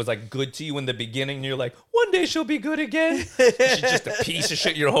girl that was like good to you in the beginning. And you're like, one day she'll be good again. She's just a piece of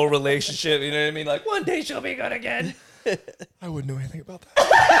shit your whole relationship. You know what I mean? Like, one day she'll be good again. I wouldn't know anything about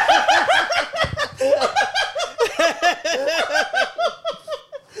that.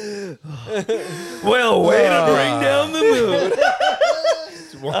 Well, way to bring down the mood.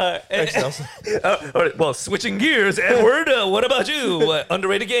 Thanks, Nelson. All right, well, switching gears, Edward, what about you?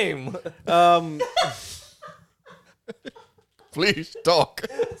 Underrated game? Please talk.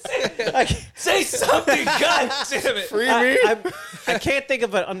 Say something, God damn it. Free me. I can't think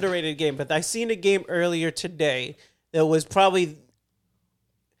of an underrated game, but I seen a game earlier today that was probably.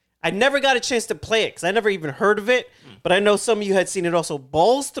 I never got a chance to play it because I never even heard of it, but I know some of you had seen it also.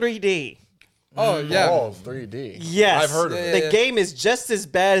 Balls 3D. Oh yeah. Balls 3D. Yes. I've heard of it. The game is just as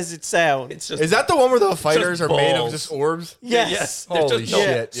bad as it sounds. It's just Is that the one where the fighters just are made of balls. just orbs? Yes. yes. They're Holy just, no,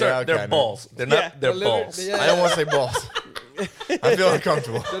 shit. Sir, Yeah, okay, they're man. balls. They're Yeah. not. They're Literally- balls. yeah. I don't want to say balls. I feel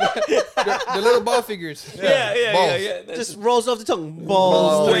uncomfortable. The little ball figures. Yeah. Balls. That's Just rolls off the tongue.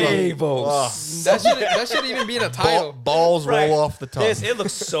 Balls. huevos. That should even be in a title. Balls Right. roll off the tongue. It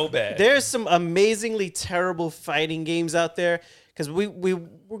looks so bad. There's some amazingly terrible fighting games out there. Because we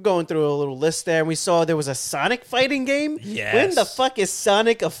were going through a little list there, and we saw there was a Sonic fighting game. Yes. When the fuck is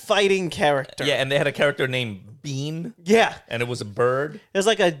Sonic a fighting character? Yeah, and they had a character named Bean, Yeah. and it was a bird. There's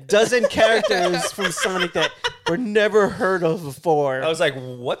like a dozen characters from Sonic that were never heard of before. I was like,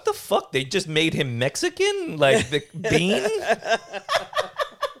 what the fuck? They just made him Mexican? Like the Bean?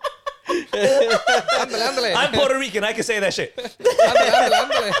 Ándale, I'm Puerto Rican. I can say that shit.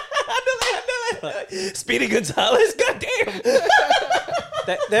 ándale. Speedy Gonzalez? Goddamn.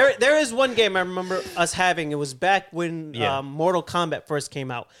 There is one game I remember us having. It was back when Yeah. Mortal Kombat first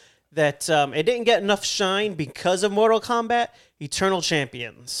came out. That it didn't get enough shine because of Mortal Kombat. Eternal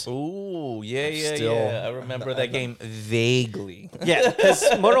Champions. Ooh, yeah. Still- I remember that game vaguely. Yeah, because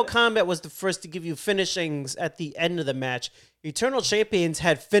Mortal Kombat was the first to give you finishings at the end of the match. Eternal Champions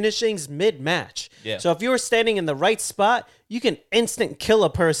had finishings mid-match. Yeah. So if you were standing in the right spot, you can instant kill a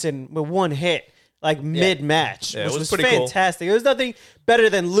person with one hit, like mid-match, Yeah, it which was was pretty cool. fantastic. There was nothing better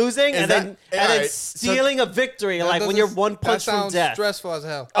than losing and then alright, stealing a victory, like when you're one punch that from sounds death. stressful as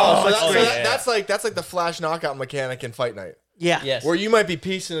hell. Oh, that's great. that's like the flash knockout mechanic in Fight Night, Yeah. Yes. where you might be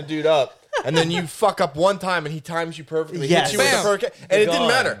piecing a dude up, and then you fuck up one time, and he times you perfectly, Yes. hits you with Bam. a hurricane, and it didn't Gone.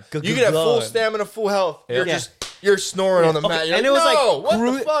 matter. Gone. You could have full stamina, full health. You're Yeah. you're snoring on the mat. You're And it like, was like no, what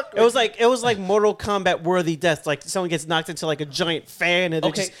gru- the fuck? It was like Mortal Kombat worthy death. Like someone gets knocked into like a giant fan and they're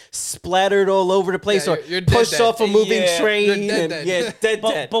Okay. just splattered all over the place, Yeah, or you're dead pushed dead. off a moving Yeah, train. you're dead and, dead. Yeah,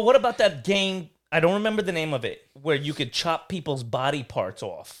 dead. But what about that game? I don't remember the name of it, where you could chop people's body parts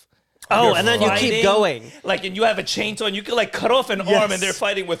off. Oh, You're and then you keep fighting, going. Like, and you have a chainsaw, and you could like cut off an Yes. arm, and they're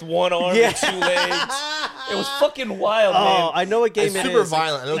fighting with one arm Yeah. and two legs. It was fucking wild, Oh, man. I know what game It's it super is.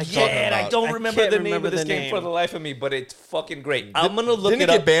 violent. I know what Yeah, you're talking and I about. don't I remember can't the name remember of this the game for name. the life of me, but it's fucking great. I'm gonna look Didn't it it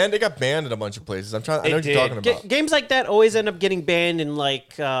get up. banned? It got banned in a bunch of places. I know what It you're talking did. about. Games like that always end up getting banned in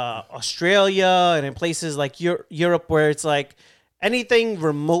like Australia and in places like Europe, where it's like anything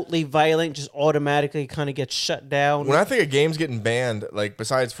remotely violent just automatically kind of gets shut down. When I think of games getting banned, like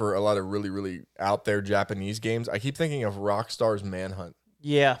besides for a lot of really, really out there Japanese games, I keep thinking of Rockstar's Manhunt.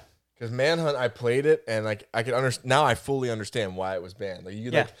 Yeah. Because Manhunt, I played it and like I could understand. Now I fully understand why it was banned. Like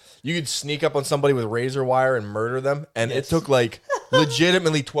Yeah. you could sneak up on somebody with razor wire and murder them, and it took like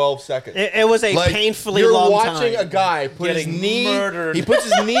legitimately 12 seconds. It was a Like, painfully you're long watching time. a guy put his Getting knee. murdered. He puts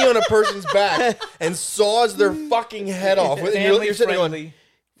his knee on a person's back and saws their fucking head off. And Family you're sitting going, friendly.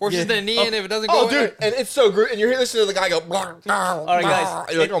 Forces their knee in if it doesn't go "Oh, dude!" And it's so great. And you're listening to the guy go. All right,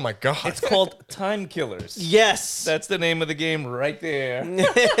 guys. You're like, "Oh my god!" It's called Time Killers. Yes. That's the name of the game right there.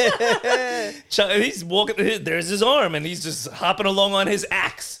 He's walking. There's his arm, and he's just hopping along on his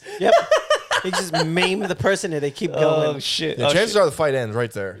axe. Yep. They just maim the person and they keep going. Oh shit! Yeah, Oh, chances shit. are the fight ends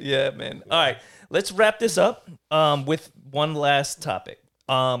right there. Yeah, man. All right, let's wrap this up with one last topic.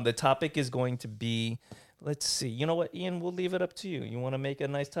 The topic is going to be, let's see. You know what, Ian? We'll leave it up to you. You want to make a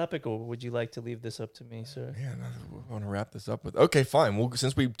nice topic, or would you like to leave this up to me, sir? Yeah, we want to wrap this up with. Okay, fine. Well,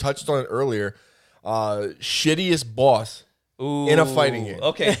 since we touched on it earlier, shittiest boss Ooh, in a fighting game.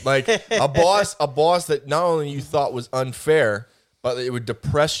 Okay. Like a boss that not only you thought was unfair, but it would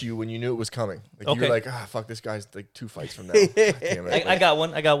depress you when you knew it was coming. Like Okay. you're like, fuck, this guy's like 2 fights from now. God damn it. I got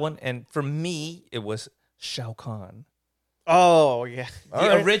one. And for me, it was Shao Kahn. Oh yeah.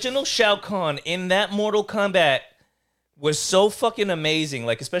 The original Shao Kahn in that Mortal Kombat was so fucking amazing.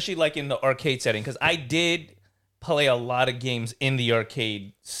 Like, especially like in the arcade setting, because I did play a lot of games in the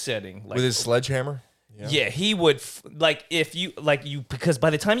arcade setting. Like, With his sledgehammer? yeah, he would because by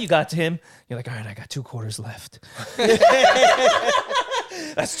the time you got to him, you're like, all right, I got 2 quarters left.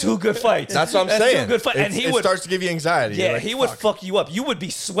 That's 2 good fights. That's what I'm saying. 2 good fights. And It starts to give you anxiety. Yeah, You're like, he would fuck you up. You would be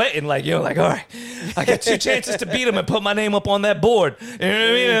sweating like, you're like, all right, I got 2 chances to beat him and put my name up on that board. You know what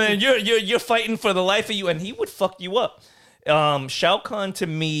I mean? And then you're fighting for the life of you, and he would fuck you up. Shao Kahn to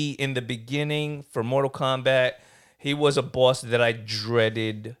me in the beginning for Mortal Kombat, he was a boss that I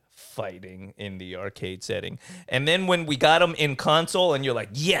dreaded fighting in the arcade setting. And then when we got him in console and you're like,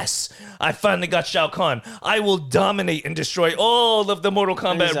 yes, I finally got Shao Kahn. I will dominate and destroy all of the Mortal He's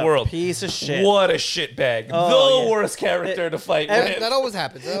Kombat a world. piece of shit. What a shitbag. Oh, the yeah. worst character to fight That, with. that always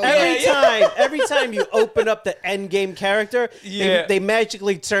happens. That always Every time you open up the end game character, Yeah. they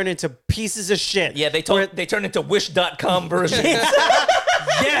magically turn into pieces of shit. Yeah, they turn into Wish.com versions.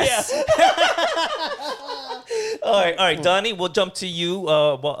 Yes. All right, Donnie, we'll jump to you.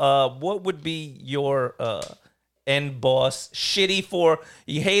 What would be your end boss? Shitty for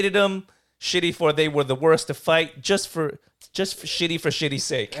you hated them. Shitty for they were the worst to fight. Just for shitty's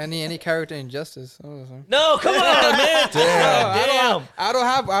sake. any character in Justice. No, come on, man. Damn. I don't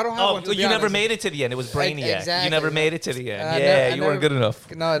have Oh, one. To be you never honest. made it to the end. It was Brainiac. Exactly. You never made it to the end. I You never- weren't good enough.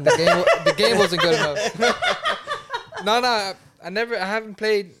 No, the game wasn't good enough. No, I haven't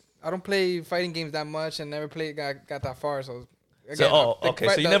played. I don't play fighting games that much, and never got that far. So, again, Okay.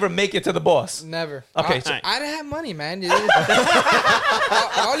 So you never make it to the boss. Never. Okay, I, so- I didn't have money, man.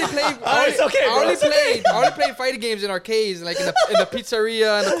 I only played. Oh, it's okay, bro, it's okay. I only played fighting games in arcades, like in the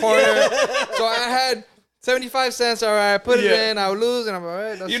pizzeria in the corner. So I had 75 cents. All right, I put it Yeah. in. I would lose, and I'm all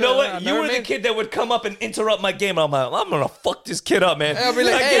right. That's You know it. I what? You never were the made- kid that would come up and interrupt my game. I'm like, I'm gonna fuck this kid up, man. I'll be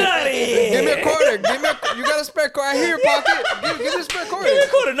like, get out of here. give me a quarter. You got a spare quarter? I hear your pocket. Give me a spare quarter. Give me a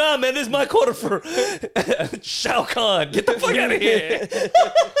quarter. Nah, man, this is my quarter for Shao Kahn. Get the fuck out of here.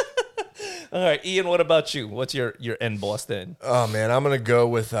 All right, Ian, what about you? What's your end boss then? Oh man, I'm gonna go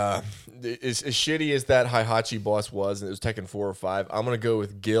with as shitty as that Heihachi boss was, and it was Tekken 4 or 5. I'm gonna go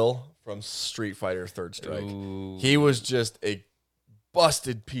with Gil from Street Fighter Third Strike. Ooh. He was just a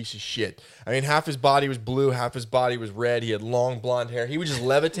busted piece of shit. I mean, half his body was blue, half his body was red. He had long blonde hair. He would just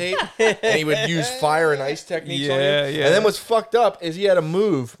levitate, and he would use fire and ice techniques on you. Yeah. And then what's fucked up is he had a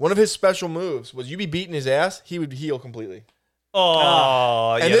move. One of his special moves was you be beating his ass, he would heal completely.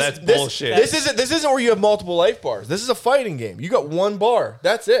 Oh, yeah, And that's bullshit. This isn't where you have multiple life bars. This is a fighting game. You got 1 bar.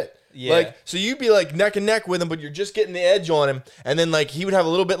 That's it. Yeah. Like, so you'd be like neck and neck with him, but you're just getting the edge on him. And then like he would have a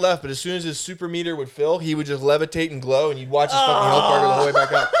little bit left, but as soon as his super meter would fill, he would just levitate and glow, and you'd watch his fucking health bar go the whole way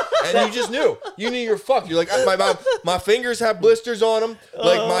back up. And you just knew. You knew you're fucked. You're like, my fingers have blisters on them.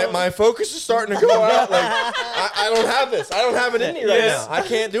 Like my focus is starting to go out. Like I don't have this. I don't have it in me right Yes. now. I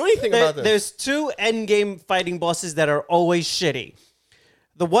can't do anything about this. There's 2 end game fighting bosses that are always shitty.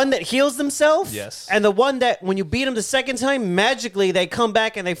 The one that heals themselves, Yes. and the one that when you beat them the second time, magically they come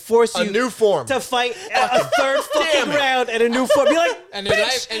back and they force A you new form. to fight a third fucking round at a new form. Be like, And your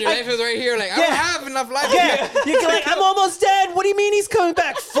 "Bitch, life is right here. Like I Yeah. don't have enough life. yeah, you're like, I'm almost dead. What do you mean he's coming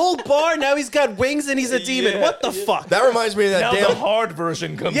back? Full bar. Now he's got wings and he's a demon. Yeah. What the fuck? That reminds me of that now damn. the hard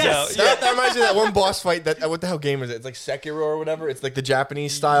version comes Yes. out. That reminds me of that one boss fight. That what the hell game is it? It's like Sekiro or whatever. It's like the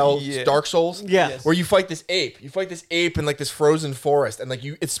Japanese style Yeah. Dark Souls. Yeah. Yes. Where you fight this ape. You fight this ape in like this frozen forest, and like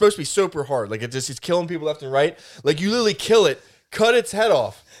it's supposed to be super hard. Like it's killing people left and right. Like you literally kill it, cut its head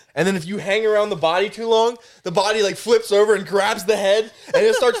off. And then if you hang around the body too long, the body like flips over and grabs the head, and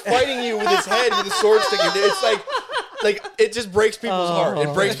it starts fighting you with its head with a sword stick. It's like it just breaks people's heart.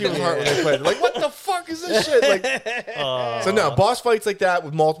 It breaks people's heart when they play it. They're like, what the fuck is this shit? Like, so no, boss fights like that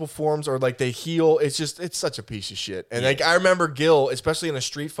with multiple forms or like they heal. It's such a piece of shit. And like I remember Gil, especially in a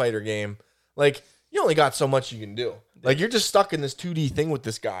Street Fighter game, like you only got so much you can do. Like you're just stuck in this 2D thing with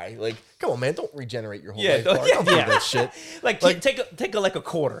this guy. Like, come on, man, don't regenerate your whole life bar. Don't do that shit. Like take a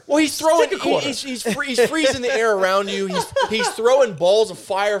quarter. Well, he's throwing. Take a quarter. He's freezing the air around you. He's throwing balls of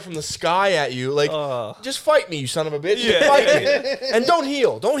fire from the sky at you. Like, just fight me, you son of a bitch. Yeah. Fight me, and don't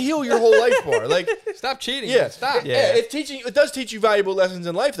heal. Don't heal your whole life bar. Like, Stop cheating. yeah, Stop. Yeah. It does teach you valuable lessons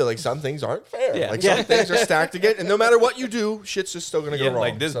in life. Though, like some things aren't fair. Yeah. Like Yeah. some things are stacked again, and no matter what you do, shit's just still gonna go Yeah, wrong.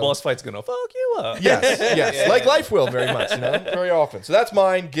 like this So- boss fight's gonna fuck you up. Yes, like life will very much. You know, very often. So that's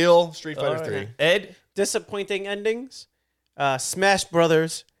mine. Gil, Street Fighter All right. 3. Ed, Disappointing endings. Smash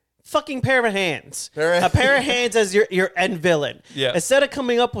Brothers fucking pair of hands. Pair A of- pair of hands as your end villain. Yeah. Instead of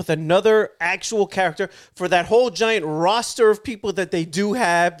coming up with another actual character for that whole giant roster of people that they do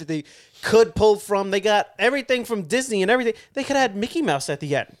have, that they could pull from, they got everything from Disney and everything. They could have had Mickey Mouse at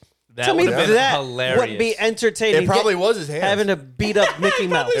the end. That To me, would have been that hilarious. would be entertaining. It probably was his hands. Having to beat up Mickey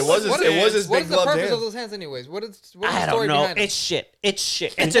Mouse. It was his, it was his What big is the gloved purpose hands. of those hands, anyways? What is the I story don't know. behind it? It's shit. It's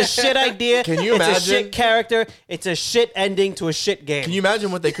shit. It's a shit idea. Can you It's a imagine? shit character. It's a shit ending to a shit game. Can you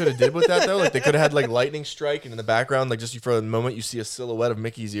imagine what they could have did with that though? Like they could have had like lightning strike, and in the background, like just for a moment, you see a silhouette of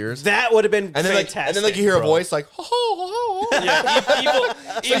Mickey's ears, That would have been and then fantastic. you hear a voice like, ho, ho, ho, ho.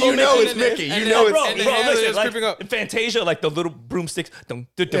 Yeah, evil You know Mickey. it's Mickey. You and know then- Bro, it's and then bro, hands listen, just like creeping up. in Fantasia, like the little broomsticks.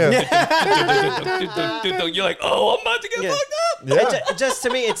 Yeah. You're like, oh, I'm about to get Yeah. fucked up. Yeah. Just to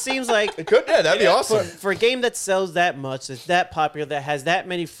me, it seems like It could, yeah, that'd be awesome. for a game that sells that much, that's that popular, that has that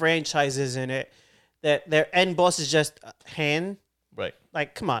many franchises in it, that their end boss is just a hand. Right.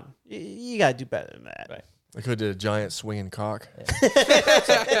 Like, come on, you gotta do better than that. Right. They could have did a giant swinging cock.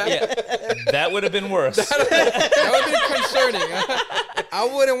 Yeah, that would have been worse. That would be concerning. I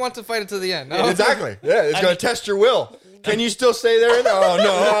wouldn't want to fight it to the end. No. Exactly. Yeah, it's gonna test your will. Can you still stay there? Oh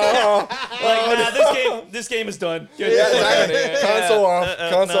no. Like, nah, this game is done. Get Yeah, the fuck outta exactly. here. Console off.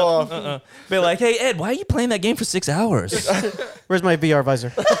 Console off. Be like, hey Ed, why are you playing that game for 6 hours? Where's my VR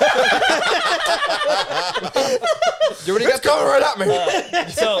visor? You already It's got the, coming right at me.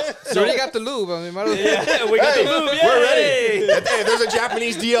 you already got the lube. I mean, might as well- yeah, we got Hey, the move. we're ready. Hey, there's a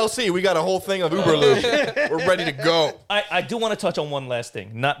Japanese DLC. We got a whole thing of Uber lube. We're ready to go. I do want to touch on one last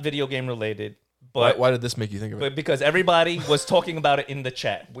thing, not video game related, Why, but why did this make you think of it? but because everybody was talking about it in the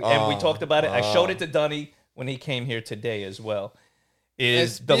chat, and we talked about it. I showed it to Dunny when he came here today as well. Is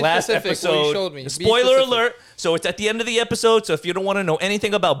Yes, the be last specific what you episode? showed me. Be Spoiler specific. alert! So it's at the end of the episode. So if you don't want to know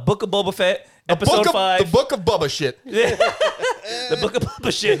anything about Book of Boba Fett, episode 5, The book of Bubba shit. the Book of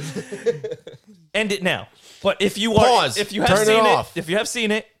Boba shit, end it now. But if you are, Pause. if you have Turn it seen it, off. if you have seen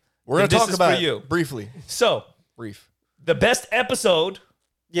it, We're gonna then talk this is about for it you. briefly. So Brief. the best episode.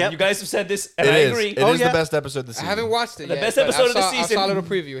 Yep. You guys have said this, and It I is. agree. It is yeah. the best episode this I season. haven't watched it The yet. best but episode of the I season saw a little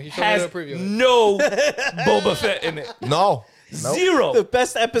preview. He showed me a has little preview. no Boba Fett in it. No. Nope. Zero. The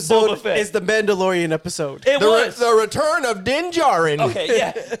best Boba episode Fett. is the Mandalorian episode. It was. The return of Din Djarin. Okay,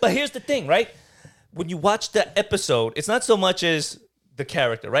 yeah. But here's the thing, right? When you watch the episode, it's not so much as the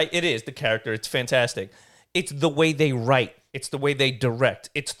character, right? It is the character. It's fantastic. It's the way they write. It's the way they direct.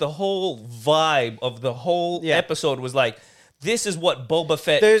 It's the whole vibe of the whole Yeah. episode was like, this is what Boba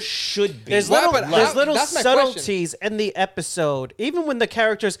Fett There's- should be. There's Well, little, but there's little that's my question. subtleties in the episode, even when the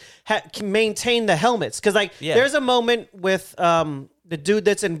characters can maintain the helmets. Because like, Yeah. there's a moment with the dude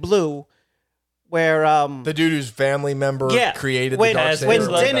that's in blue, where The dude whose family member created when, the dark Has saber. when His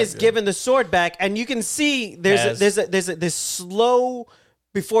Din blood. is given the sword back, and you can see there's this slow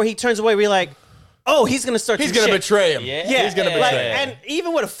before he turns away. We're like, oh, he's gonna start. He's some gonna shit. betray him. Yeah. Yeah, He's gonna like, betray him. and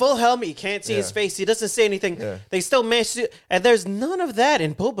even with a full helmet, you can't see his Yeah. face. He doesn't say anything. Yeah. They still manage to, and there's none of that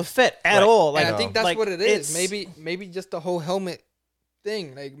in Boba Fett at Right. all. Like, And I think that's like, what it is. it's- Maybe just the whole helmet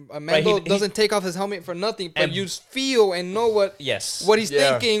thing. Like Mando he- doesn't take off his helmet for nothing, but And- you feel and know what Yes. he's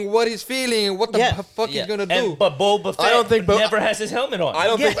Yeah. thinking, what he's feeling, and what the Yeah. fuck he's gonna do. But Boba Fett don't think never has his helmet on. I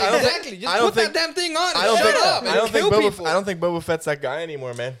don't think. I don't exactly. think. Just I don't put think. that damn thing on. I don't Shut think. up. I and don't think kill Boba. people. I don't think Boba Fett's that guy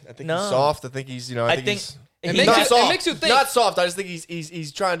anymore, man. I think No. he's soft. I think he's. You know. I think he's. It he makes Not you- got- soft. makes you think. Not soft. I just think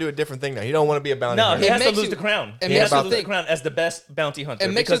he's trying to do a different thing now. He don't want to be a bounty No, hunter. he has to makes lose you- the crown. it He has makes to you lose the think. crown as the best bounty hunter. It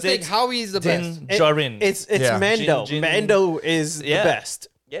makes you because think it's how he's the best. Din Djarin. It's Yeah. Mando. Jin- Mando is Yeah. the best.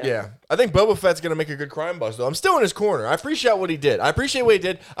 Yeah, I think Boba Fett's gonna make a good crime boss. Though I'm still in his corner. I appreciate what he did.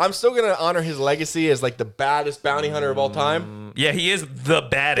 I'm still gonna honor his legacy as like the baddest bounty hunter of all time. Yeah, he is the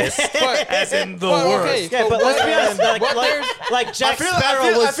baddest, But- as in the but, worst. okay, Yeah, so but let's be honest. Like, what like, there's- like Jack I feel Sparrow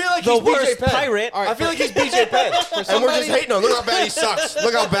was like the he's BJ worst Penn. pirate. All right, I feel like he's BJ Penn, and we're somebody- just hating on him. Look how bad he sucks.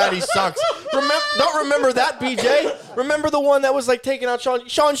 Look how bad he sucks. Don't remember that, BJ. Remember the one that was like taking out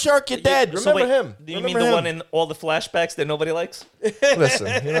Sean Shark. You're dead. So Remember wait, him? Do you Remember mean the him. one in all the flashbacks that nobody likes?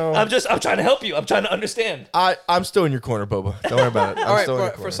 Listen, you know, I'm trying to help you. I'm trying to understand. I'm still in your corner, Boba. Don't worry about it. I'm All right, still in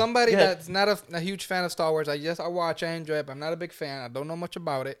your for corner. somebody Yeah. that's not a huge fan of Star Wars, I watch, I enjoy it, but I'm not a big fan. I don't know much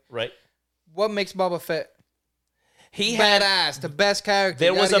about it. Right? What makes Boba Fett He had. badass, the best character?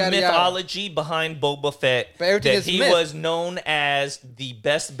 There was yada, a yada, yada. mythology behind Boba Fett But everything that is he myth. was known as the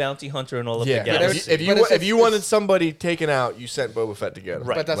best bounty hunter in all of yeah, the But galaxy. every- if but it's- you wanted somebody taken out, you sent Boba Fett together.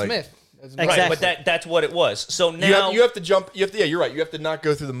 Right. But that's Like, myth. That's Right, Exactly. but that's what it was. So now You have to jump. You have to. Yeah, you're right. You have to not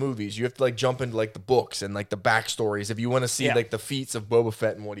go through the movies. You have to like jump into like the books and like the backstories if you want to see Yeah. like the feats of Boba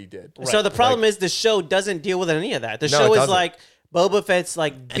Fett and what he did. So the problem is the show doesn't deal with any of that. The No, show it is doesn't. like Boba Fett's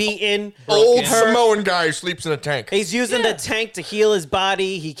like beaten. Old hurt. Samoan guy who sleeps in a tank. He's using the tank to heal his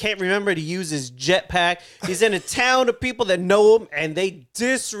body. He can't remember to use his jetpack. He's in a town of people that know him, and they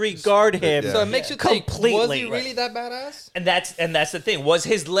disregard him. Yeah. So it makes you think, completely. was he really that badass? And that's the thing. Was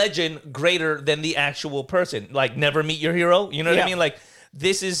his legend greater than the actual person? Like, never meet your hero? You know what I Yeah. mean? Like,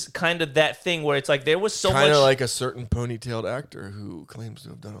 this is kind of that thing where it's like there was so Kind much. of like a certain ponytailed actor who claims to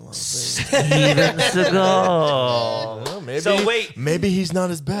have done a lot of things. Steven Seagal. Well, maybe, So wait. maybe he's not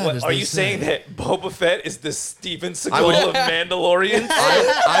as bad. What, as are they you say. saying that Boba Fett is the Steven Seagal I would- of Mandalorian?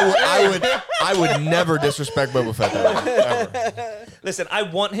 I would never disrespect Boba Fett that way, ever. Listen, I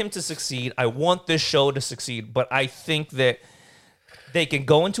want him to succeed. I want this show to succeed, but I think that they can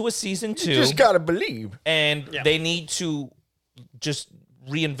go into a season 2 You just gotta believe. and they need to just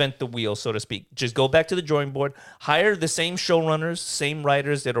reinvent the wheel, so to speak. Just go back to the drawing board, hire the same showrunners, same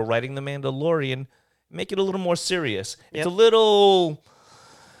writers that are writing The Mandalorian, make it a little more serious. It's a little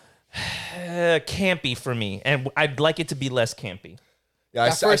campy for me, and I'd like it to be less campy. Yeah,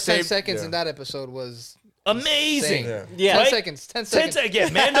 That first 10 saved- seconds yeah. in that episode was Amazing. insane. Yeah. 10 Right? seconds. 10 10 seconds. seconds. Yeah,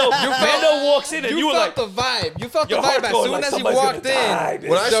 Mando walks in and you were felt like, the vibe. You felt the your heart vibe as going soon like as he somebody's walked gonna die, in. bitch.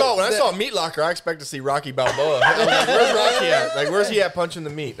 When I So saw Meat Locker, I expect to see Rocky Balboa. I was like, where's Rocky at? Like, where's he at punching the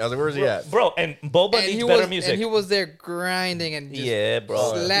meat? I was like, where's he at? bro, and Boba And needs he better was, music. and he was there grinding and just Yeah,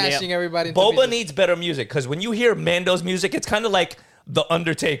 bro. slashing everybody. into Boba pieces. needs better music because when you hear Mando's music, it's kind of like The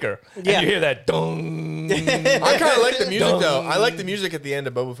Undertaker. Yeah. And you hear that dung. I kind of like the music though. I like the music at the end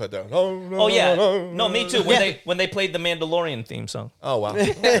of Boba Fett though. Oh yeah, no, me too. When they played the Mandalorian theme song. Oh wow.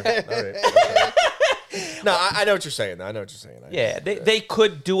 Okay. All right. No, I know what you're saying. I know what you're saying. Yeah, they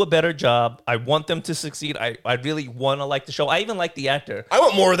could do a better job. I want them to succeed. I really want to like the show. I even like the actor. I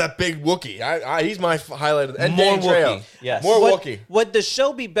want more of that big Wookiee. He's my highlight of the and More Dan Trejo. Wookiee, yes. More Would, Wookiee. would the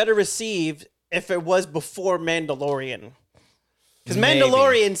show be better received if it was before Mandalorian? Because Maybe.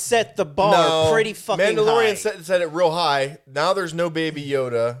 Mandalorian set the bar pretty fucking Mandalorian high. set it real high. Now there's no Baby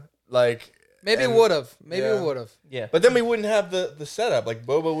Yoda. Like Maybe it and- would have. Maybe yeah. it would have. Yeah. But then we wouldn't have the setup. Like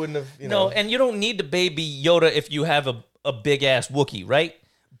Boba wouldn't have. You know. No, and you don't need the baby Yoda if you have a big ass Wookiee, right?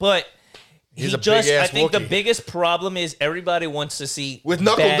 But He's he a just, I big-ass think the Wookiee. biggest problem is everybody wants to see With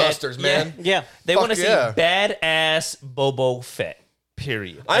knuckle bad- dusters, man. Yeah. They Fuck want to see yeah. badass Boba Fett.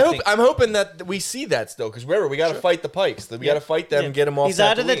 Period. I'm hoping that we see that still because remember we got to fight the Pikes. We got to fight them and get them off. He's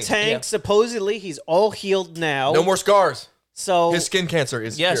out of the Tatooine. tank. Yeah. Supposedly, he's all healed now. No more scars. So His skin cancer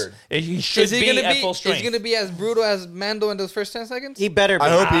is yes, cured. he should Is he be gonna at be? full Is strength. he gonna be as brutal as Mando in those first 10 seconds? he better be. I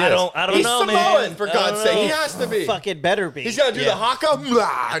hope he is. I don't He's know, Samoan, man. for I God's don't sake. know. He has to be. Fucking better be. He's gonna do the haka,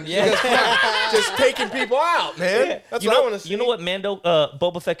 blah, and just taking people out, man. That's you what know, I want to see. You know what Mando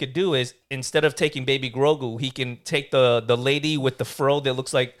Boba Fett could do is instead of taking Baby Grogu, he can take the lady with the fro that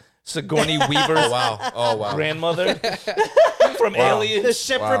looks like Sigourney Weaver's Oh wow. grandmother from Wow. Aliens. the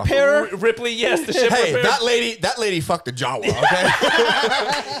ship Wow. repairer. Ripley, yes, the ship Hey, repair. that lady fucked a Jawa.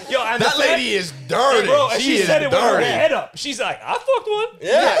 Okay, Yo, and that the lady fact- is dirty. Bro, and she is said it with her dirty. head up. She's like, I fucked one.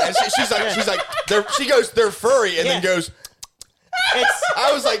 Yeah, and she's like, she goes, they're furry, and then Yeah. goes. It's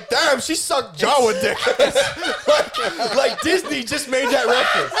I was like, damn, she sucked Jawa dick. like Disney just made that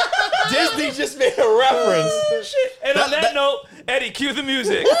reference. Disney just made a reference. Shit. And on that note, Eddie, cue the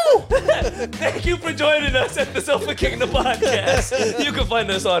music. Thank you for joining us at the Sofa Kingdom podcast. You can find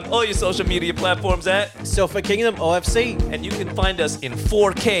us on all your social media platforms at, Sofa Kingdom OFC. and you can find us in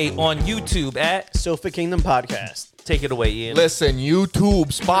 4K on YouTube at. Sofa Kingdom podcast. Take it away, Ian. Listen, YouTube,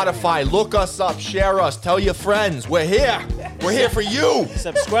 Spotify, look us up, share us, tell your friends. We're here. We're here for you.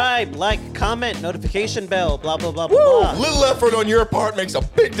 Subscribe, like, comment, notification bell, blah blah blah blah. Little effort on your part makes a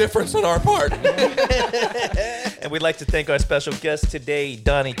big difference on our part. And we'd like to thank our special guest today,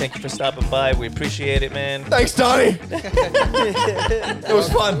 Donnie. Thank you for stopping by. We appreciate it, man. Thanks, Donnie. It was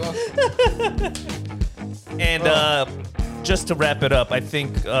fun. And just to wrap it up, I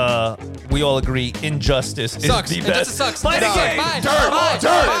think we all agree Injustice is Sucks. the It best. just sucks. Fighting It game. sucks. Bye. Dirt, Bye.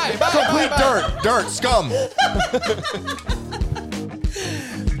 dirt, Bye. Bye. complete Bye. dirt, scum.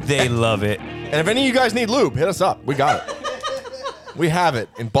 They love it. And if any of you guys need lube, hit us up. We got it. We have it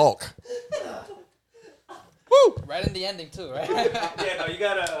in bulk. Woo! Right in the ending too, right? Yeah, no, you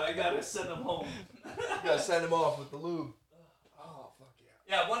gotta send them home. You gotta send him off with the lube. Oh, fuck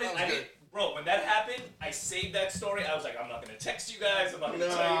yeah. Yeah, bro, when that happened, I saved that story. I was like, I'm not gonna text you guys. I'm not gonna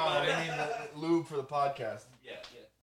tell you about it. lube for the podcast. Yeah.